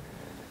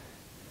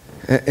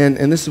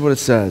 And this is what it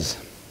says.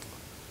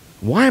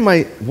 Why am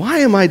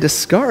I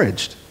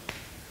discouraged?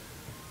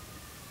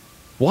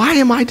 Why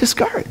am I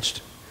discouraged?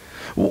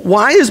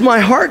 Why is my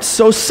heart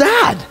so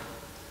sad?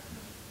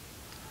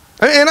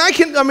 And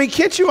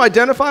can't you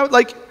identify with,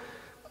 like,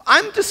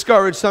 I'm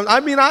discouraged.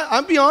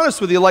 I'll be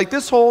honest with you, like,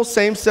 this whole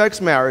same-sex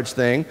marriage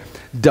thing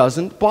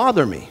doesn't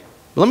bother me.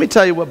 But let me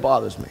tell you what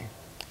bothers me.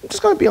 I'm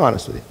just going to be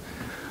honest with you.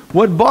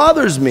 What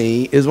bothers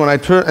me is when I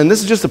turn, and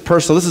this is just a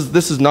personal,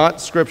 this is not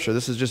scripture,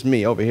 this is just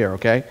me over here,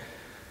 okay?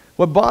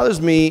 What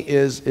bothers me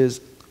is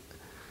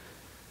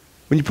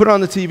when you put it on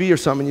the TV or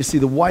something, you see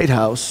the White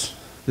House,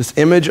 this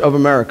image of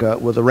America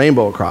with a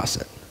rainbow across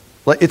it.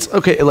 Like, it's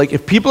okay, like,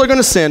 if people are going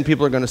to sin,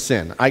 people are going to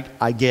sin.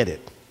 I get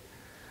it.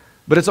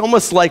 But it's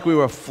almost like we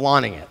were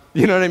flaunting it.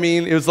 You know what I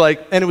mean? It was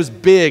like, and it was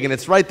big, and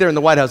it's right there in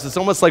the White House. It's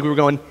almost like we were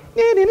going,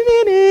 nee, nee,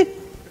 nee, nee.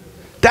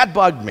 That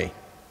bugged me.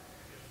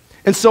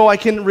 And so I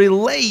can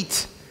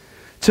relate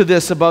to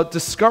this about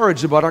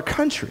discouraged about our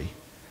country.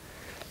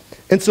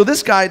 And so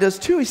this guy does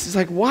too. He's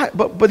like, why?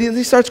 But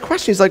he starts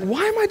questioning. He's like,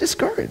 why am I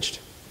discouraged?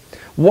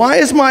 Why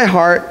is my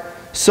heart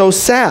so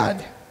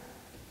sad?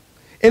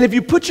 And if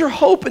you put your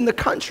hope in the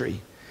country,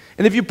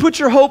 and if you put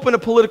your hope in a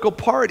political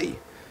party,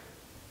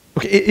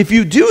 okay, if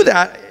you do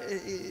that,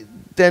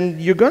 then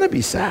you're going to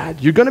be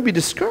sad. You're going to be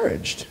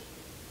discouraged.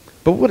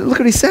 But look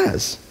what he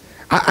says.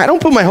 I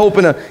don't put my hope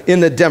in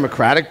the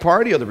Democratic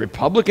Party or the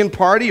Republican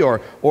Party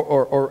or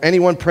any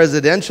one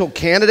presidential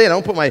candidate. I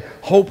don't put my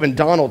hope in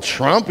Donald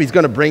Trump. He's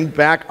going to bring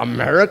back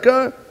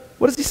America.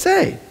 What does he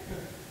say?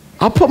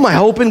 I'll put my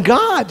hope in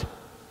God.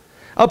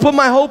 I'll put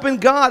my hope in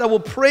God. I will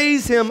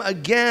praise him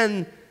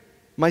again,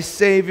 my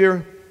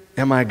Savior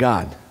and my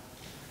God.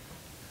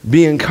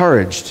 Be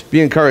encouraged.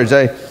 Be encouraged.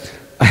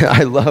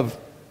 I love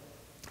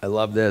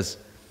this.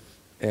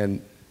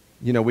 And,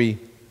 you know, we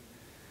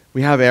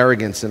have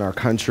arrogance in our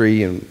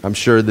country, and I'm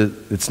sure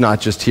that it's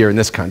not just here in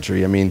this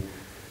country. I mean,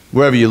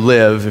 wherever you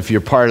live, if you're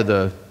part of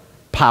the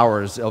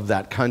powers of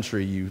that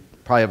country, you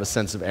probably have a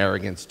sense of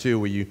arrogance too,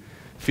 where you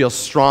feel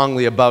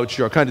strongly about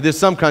your country. There's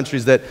some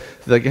countries that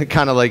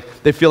kind of like,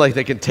 they feel like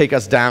they can take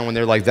us down when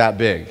they're like that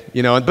big,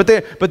 you know,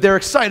 but they're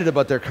excited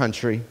about their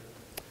country.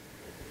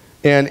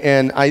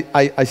 And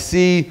I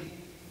see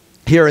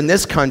here in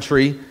this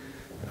country,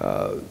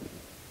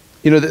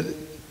 you know,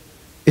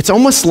 it's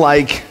almost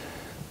like,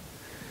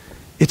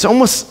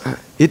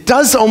 it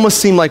does almost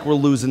seem like we're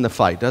losing the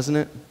fight, doesn't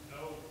it?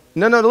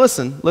 No,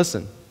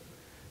 listen.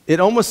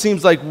 It almost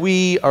seems like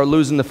we are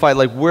losing the fight,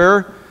 like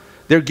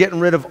they're getting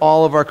rid of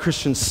all of our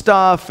Christian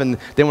stuff, and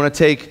they want to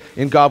take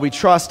 "In God We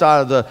Trust"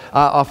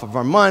 off of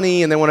our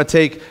money, and they want to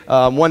take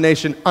 "One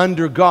Nation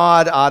Under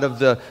God" out of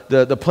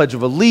the Pledge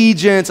of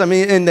Allegiance. I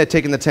mean, and they're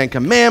taking the Ten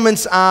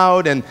Commandments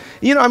out, and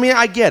you know, I mean,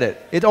 I get it.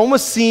 It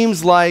almost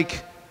seems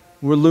like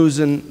we're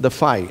losing the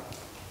fight.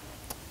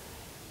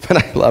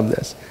 But I love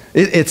this.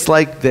 It's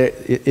like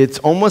it's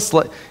almost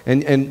like,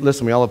 and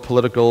listen, we all have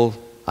political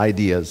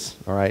ideas,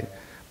 all right?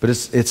 But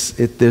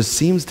there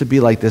seems to be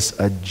like this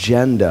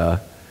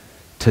agenda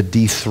to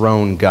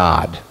dethrone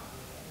God.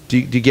 Do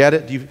you get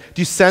it? Do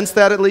you sense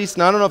that at least?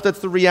 Now, I don't know if that's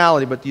the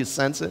reality, but do you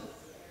sense it?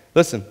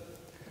 Listen,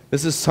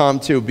 this is Psalm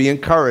 2. Be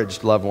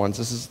encouraged, loved ones.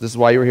 This is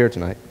why you're here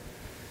tonight.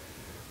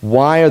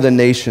 Why are the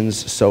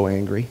nations so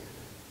angry?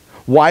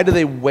 Why do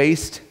they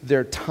waste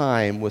their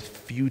time with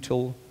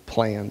futile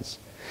plans?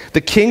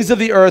 The kings of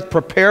the earth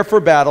prepare for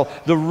battle.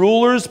 The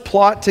rulers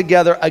plot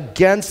together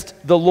against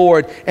the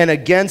Lord and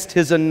against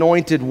his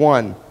anointed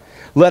one.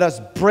 Let us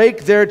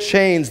break their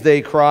chains,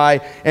 they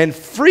cry, and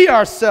free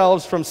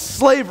ourselves from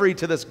slavery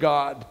to this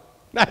God.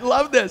 I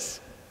love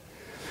this.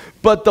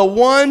 But the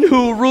one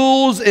who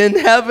rules in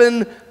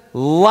heaven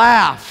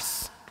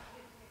laughs.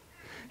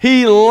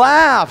 He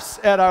laughs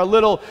at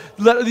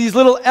these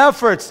little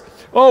efforts.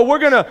 Oh, we're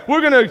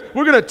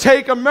gonna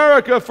take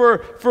America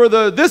for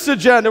this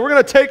agenda. We're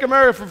gonna take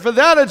America for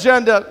that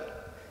agenda.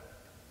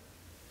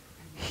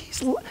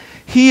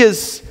 He's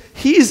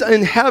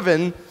in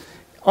heaven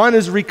on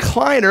his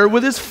recliner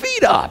with his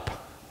feet up.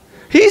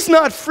 He's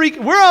not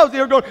freaking. We're out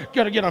there going,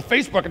 gotta get on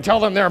Facebook and tell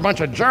them they're a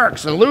bunch of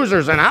jerks and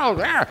losers and how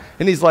there.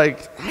 And he's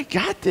like, I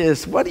got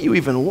this. What are you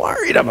even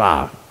worried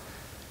about?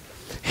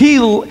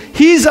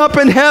 He's up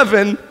in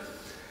heaven.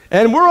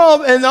 And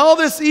all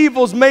this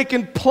evil's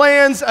making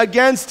plans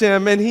against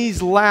him, and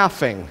he's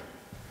laughing.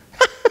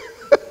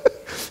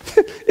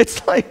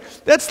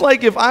 That's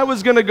like if I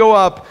was going to go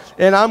up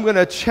and I'm going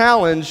to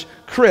challenge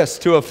Chris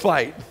to a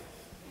fight,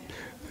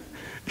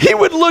 he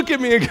would look at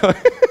me and go,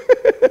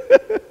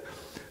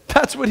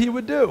 that's what he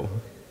would do.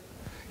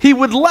 He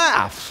would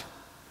laugh.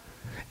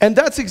 And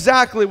that's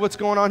exactly what's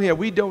going on here.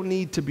 We don't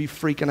need to be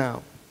freaking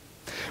out.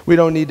 We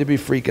don't need to be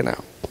freaking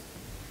out.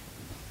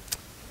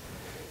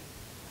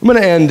 I'm going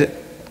to end,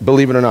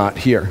 believe it or not,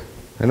 here.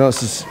 I know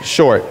this is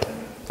short.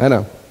 I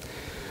know.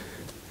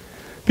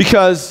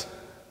 Because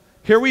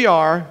here we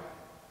are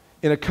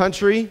in a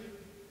country,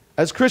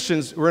 as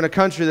Christians, we're in a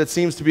country that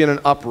seems to be in an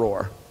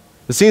uproar.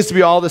 There seems to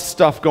be all this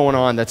stuff going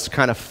on that's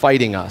kind of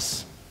fighting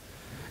us.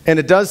 And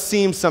it does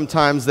seem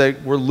sometimes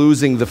that we're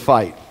losing the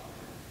fight.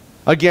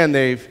 Again,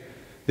 they're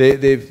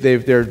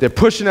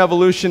pushing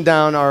evolution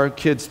down our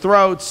kids'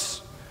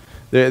 throats.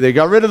 They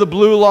got rid of the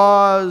blue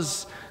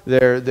laws.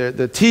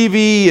 The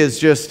TV is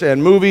just,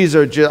 and movies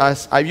are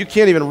just, you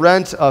can't even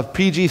rent a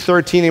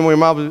PG-13 anymore. You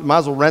might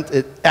as well rent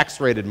an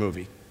X-rated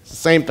movie. It's the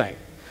same thing.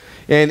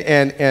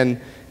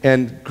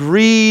 And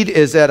greed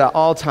is at an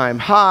all-time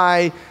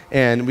high,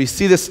 and we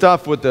see this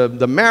stuff with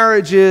the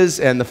marriages,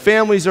 and the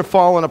families are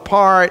falling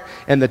apart,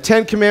 and the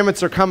Ten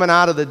Commandments are coming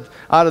out of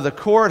the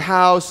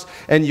courthouse,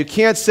 and you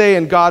can't say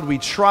in God we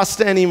trust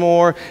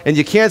anymore, and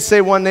you can't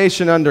say one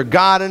nation under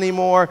God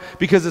anymore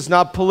because it's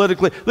not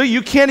politically. Look,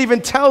 you can't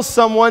even tell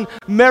someone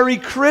Merry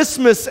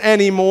Christmas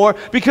anymore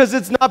because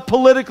it's not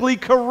politically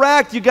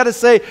correct. You got to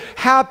say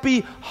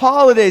Happy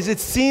Holidays.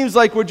 It seems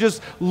like we're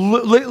just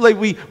like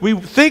we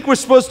think we're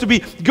supposed to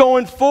be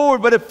going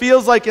forward, but it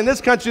feels like in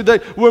this country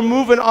that we're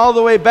moving all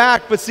the way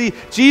back. But see,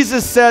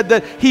 Jesus said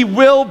that he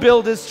will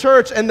build his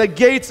church and the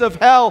gates of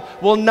hell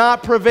will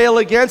not prevail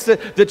against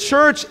it. The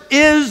church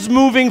is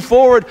moving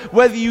forward,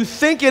 whether you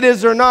think it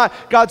is or not.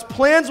 God's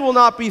plans will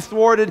not be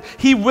thwarted.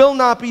 He will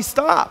not be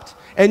stopped.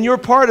 And you're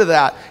part of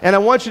that. And I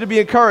want you to be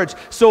encouraged.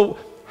 So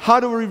how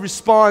do we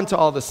respond to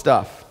all this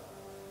stuff?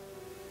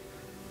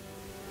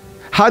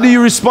 How do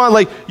you respond?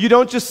 Like, you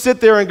don't just sit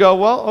there and go,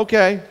 well,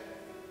 okay.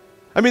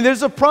 I mean,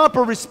 there's a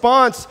proper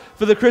response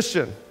for the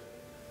Christian.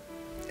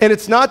 And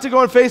it's not to go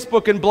on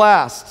Facebook and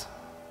blast.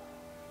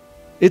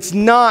 It's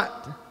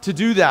not to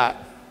do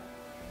that.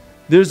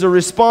 There's a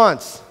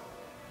response.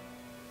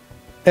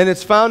 And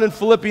it's found in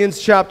Philippians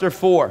chapter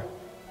 4.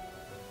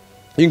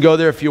 You can go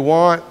there if you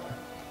want.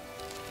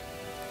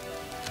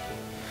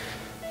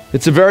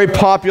 It's a very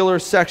popular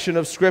section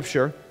of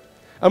Scripture.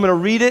 I'm going to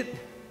read it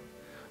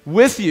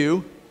with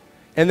you,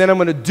 and then I'm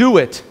going to do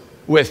it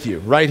with you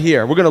right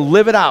here. We're going to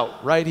live it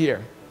out right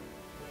here.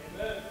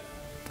 Amen.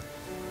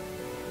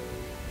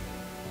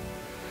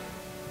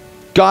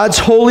 God's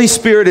Holy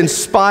Spirit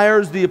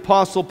inspires the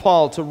Apostle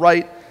Paul to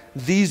write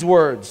these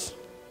words.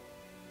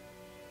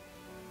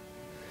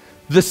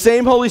 The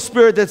same Holy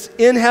Spirit that's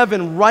in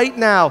heaven right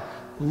now,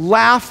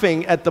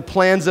 laughing at the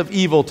plans of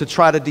evil to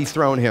try to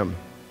dethrone him.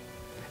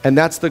 And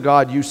that's the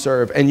God you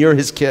serve, and you're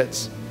his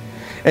kids.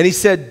 And he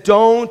said,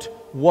 don't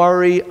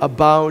worry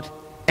about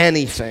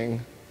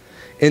anything.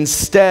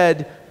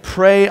 Instead,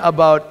 pray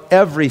about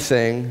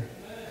everything.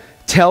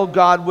 Tell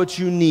God what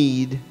you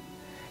need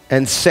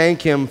and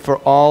thank him for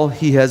all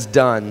he has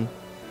done.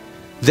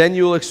 Then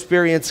you will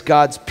experience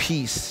God's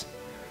peace,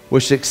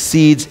 which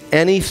exceeds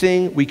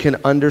anything we can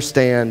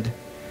understand.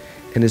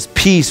 And his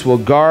peace will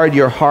guard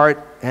your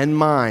heart and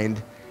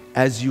mind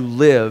as you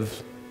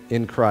live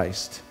in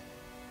Christ.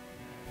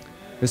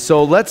 And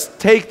so let's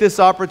take this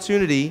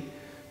opportunity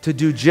to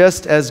do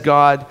just as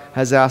God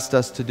has asked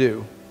us to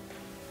do.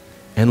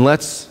 And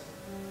let's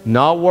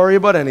not worry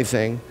about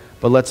anything,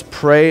 but let's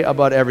pray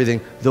about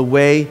everything the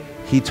way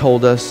he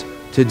told us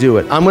to do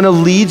it. I'm going to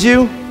lead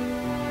you,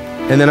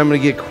 and then I'm going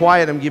to get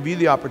quiet. I'm going to give you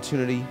the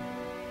opportunity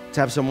to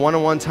have some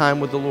one-on-one time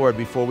with the Lord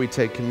before we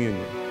take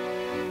communion.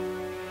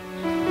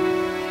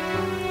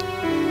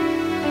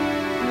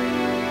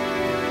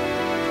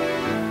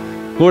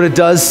 Lord, it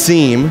does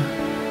seem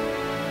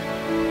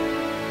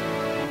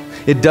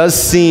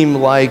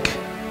like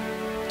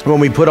when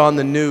we put on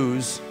the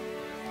news,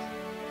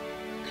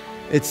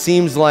 it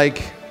seems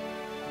like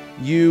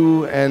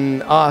you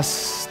and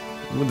us,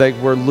 like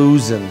we're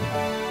losing.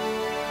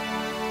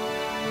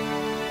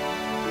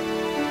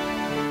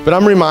 But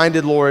I'm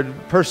reminded, Lord,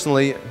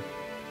 personally,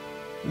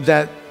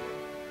 that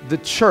the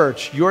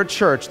church, your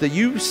church, that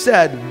you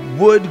said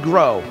would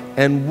grow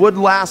and would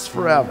last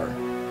forever,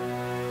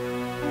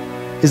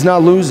 is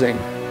not losing.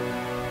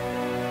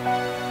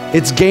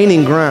 It's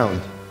gaining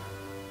ground.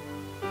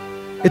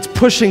 It's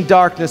pushing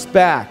darkness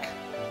back.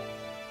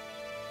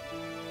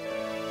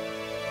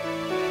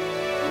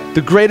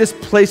 The greatest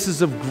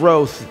places of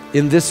growth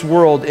in this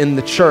world, in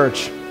the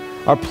church,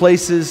 are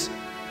places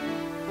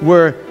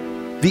where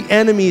the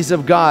enemies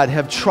of God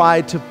have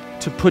tried to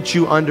put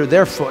you under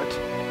their foot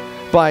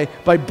by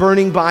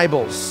burning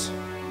Bibles,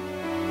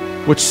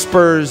 which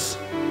spurs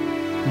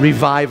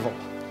revival,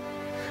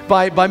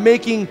 by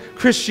making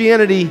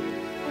Christianity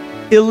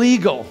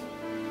illegal.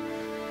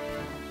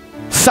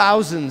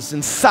 Thousands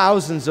and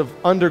thousands of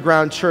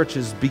underground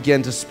churches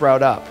begin to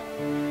sprout up.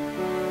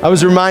 I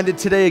was reminded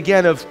today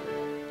again of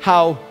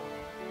how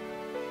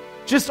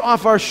just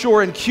off our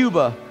shore in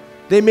Cuba,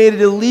 they made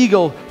it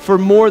illegal for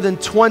more than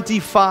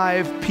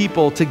 25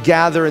 people to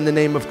gather in the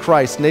name of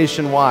Christ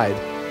nationwide.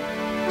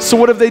 So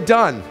what have they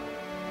done?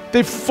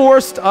 They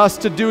forced us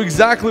to do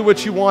exactly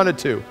what you wanted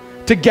to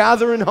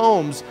gather in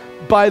homes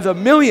by the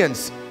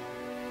millions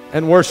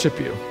and worship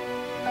you.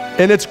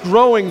 And it's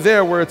growing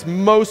there where it's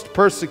most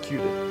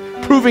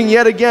persecuted, proving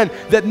yet again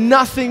that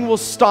nothing will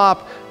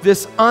stop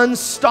this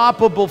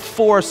unstoppable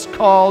force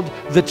called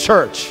the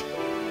church.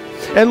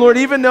 And Lord,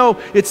 even though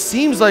it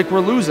seems like we're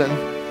losing,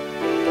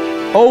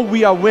 oh,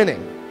 we are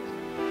winning.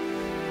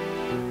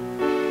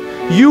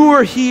 You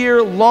were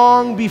here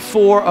long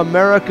before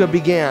America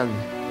began,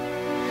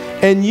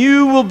 and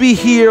you will be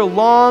here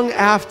long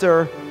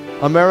after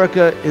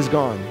America is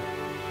gone.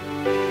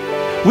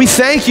 We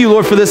thank you,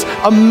 Lord, for this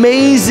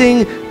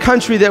amazing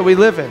country that we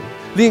live in,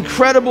 the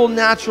incredible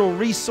natural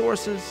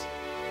resources,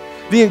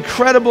 the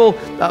incredible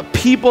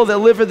people that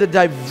live in the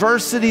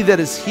diversity that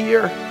is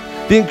here,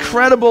 the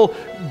incredible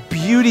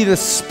beauty, the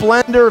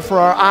splendor for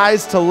our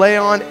eyes to lay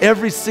on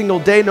every single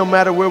day, no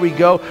matter where we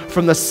go,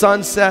 from the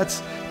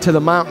sunsets to the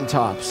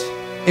mountaintops.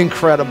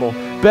 Incredible.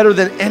 Better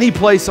than any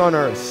place on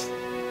earth.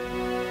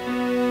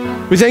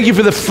 We thank you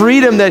for the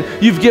freedom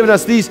that you've given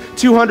us these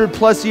 200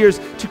 plus years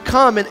to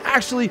come and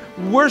actually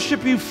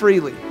worship you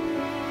freely.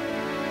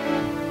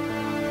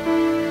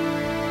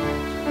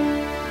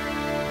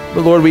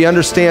 But Lord, we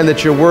understand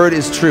that your word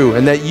is true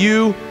and that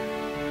you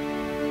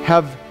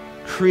have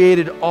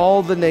created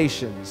all the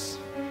nations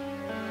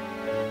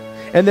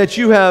and that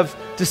you have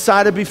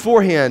decided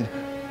beforehand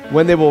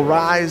when they will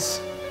rise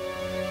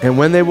and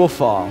when they will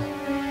fall,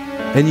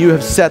 and you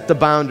have set the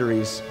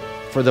boundaries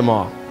for them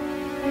all.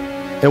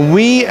 And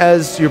we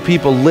as your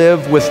people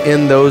live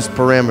within those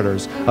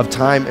parameters of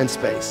time and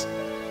space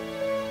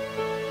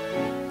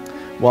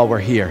while we're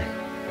here.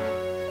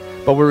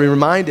 But we're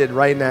reminded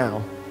right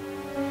now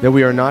that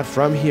we are not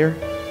from here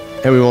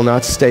and we will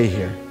not stay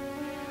here.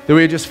 That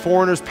we are just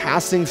foreigners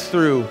passing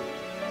through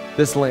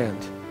this land.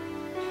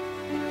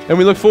 And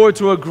we look forward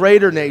to a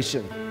greater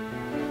nation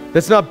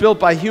that's not built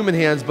by human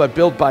hands but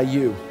built by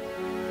you.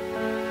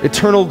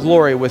 Eternal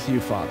glory with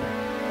you, Father,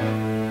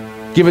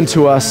 given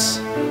to us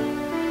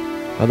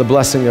by the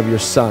blessing of your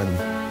Son.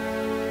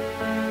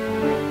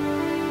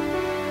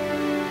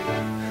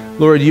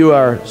 Lord, you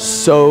are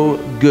so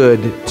good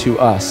to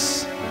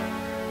us,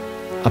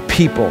 a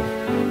people,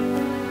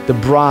 the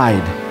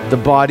bride, the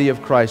body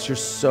of Christ. You're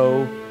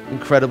so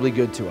incredibly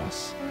good to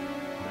us.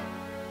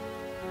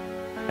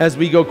 As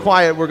we go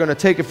quiet, we're going to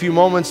take a few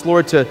moments,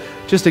 Lord, to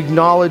just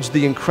acknowledge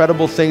the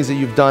incredible things that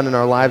you've done in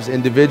our lives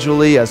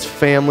individually, as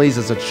families,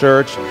 as a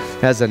church,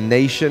 as a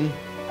nation.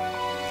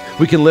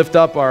 We can lift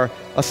up our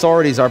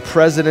authorities, our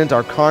president,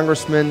 our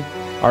congressmen,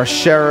 our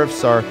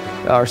sheriffs,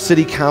 our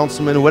city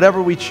councilmen,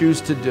 whatever we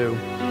choose to do.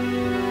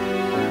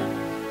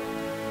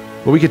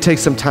 But we could take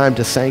some time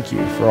to thank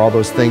you for all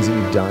those things that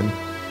you've done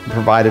and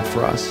provided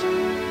for us.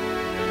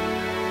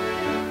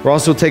 We'll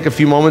also take a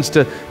few moments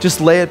to just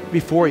lay it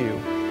before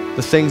you,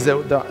 the things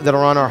that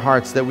are on our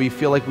hearts that we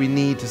feel like we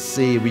need to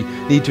see, we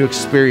need to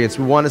experience.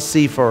 We want to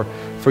see for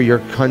your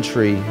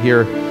country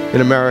here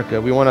in America.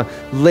 We want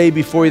to lay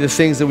before you the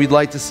things that we'd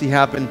like to see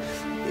happen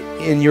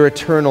in your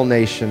eternal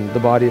nation, the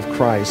body of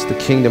Christ, the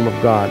kingdom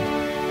of God.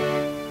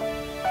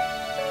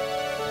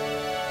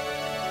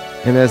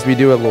 And as we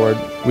do it, Lord,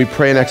 we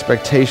pray in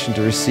expectation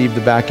to receive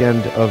the back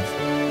end of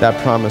that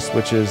promise,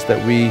 which is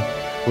that we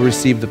will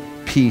receive the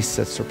peace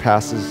that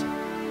surpasses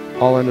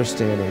all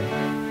understanding,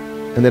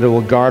 and that it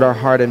will guard our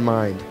heart and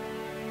mind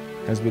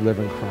as we live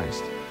in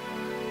Christ.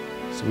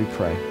 So we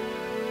pray.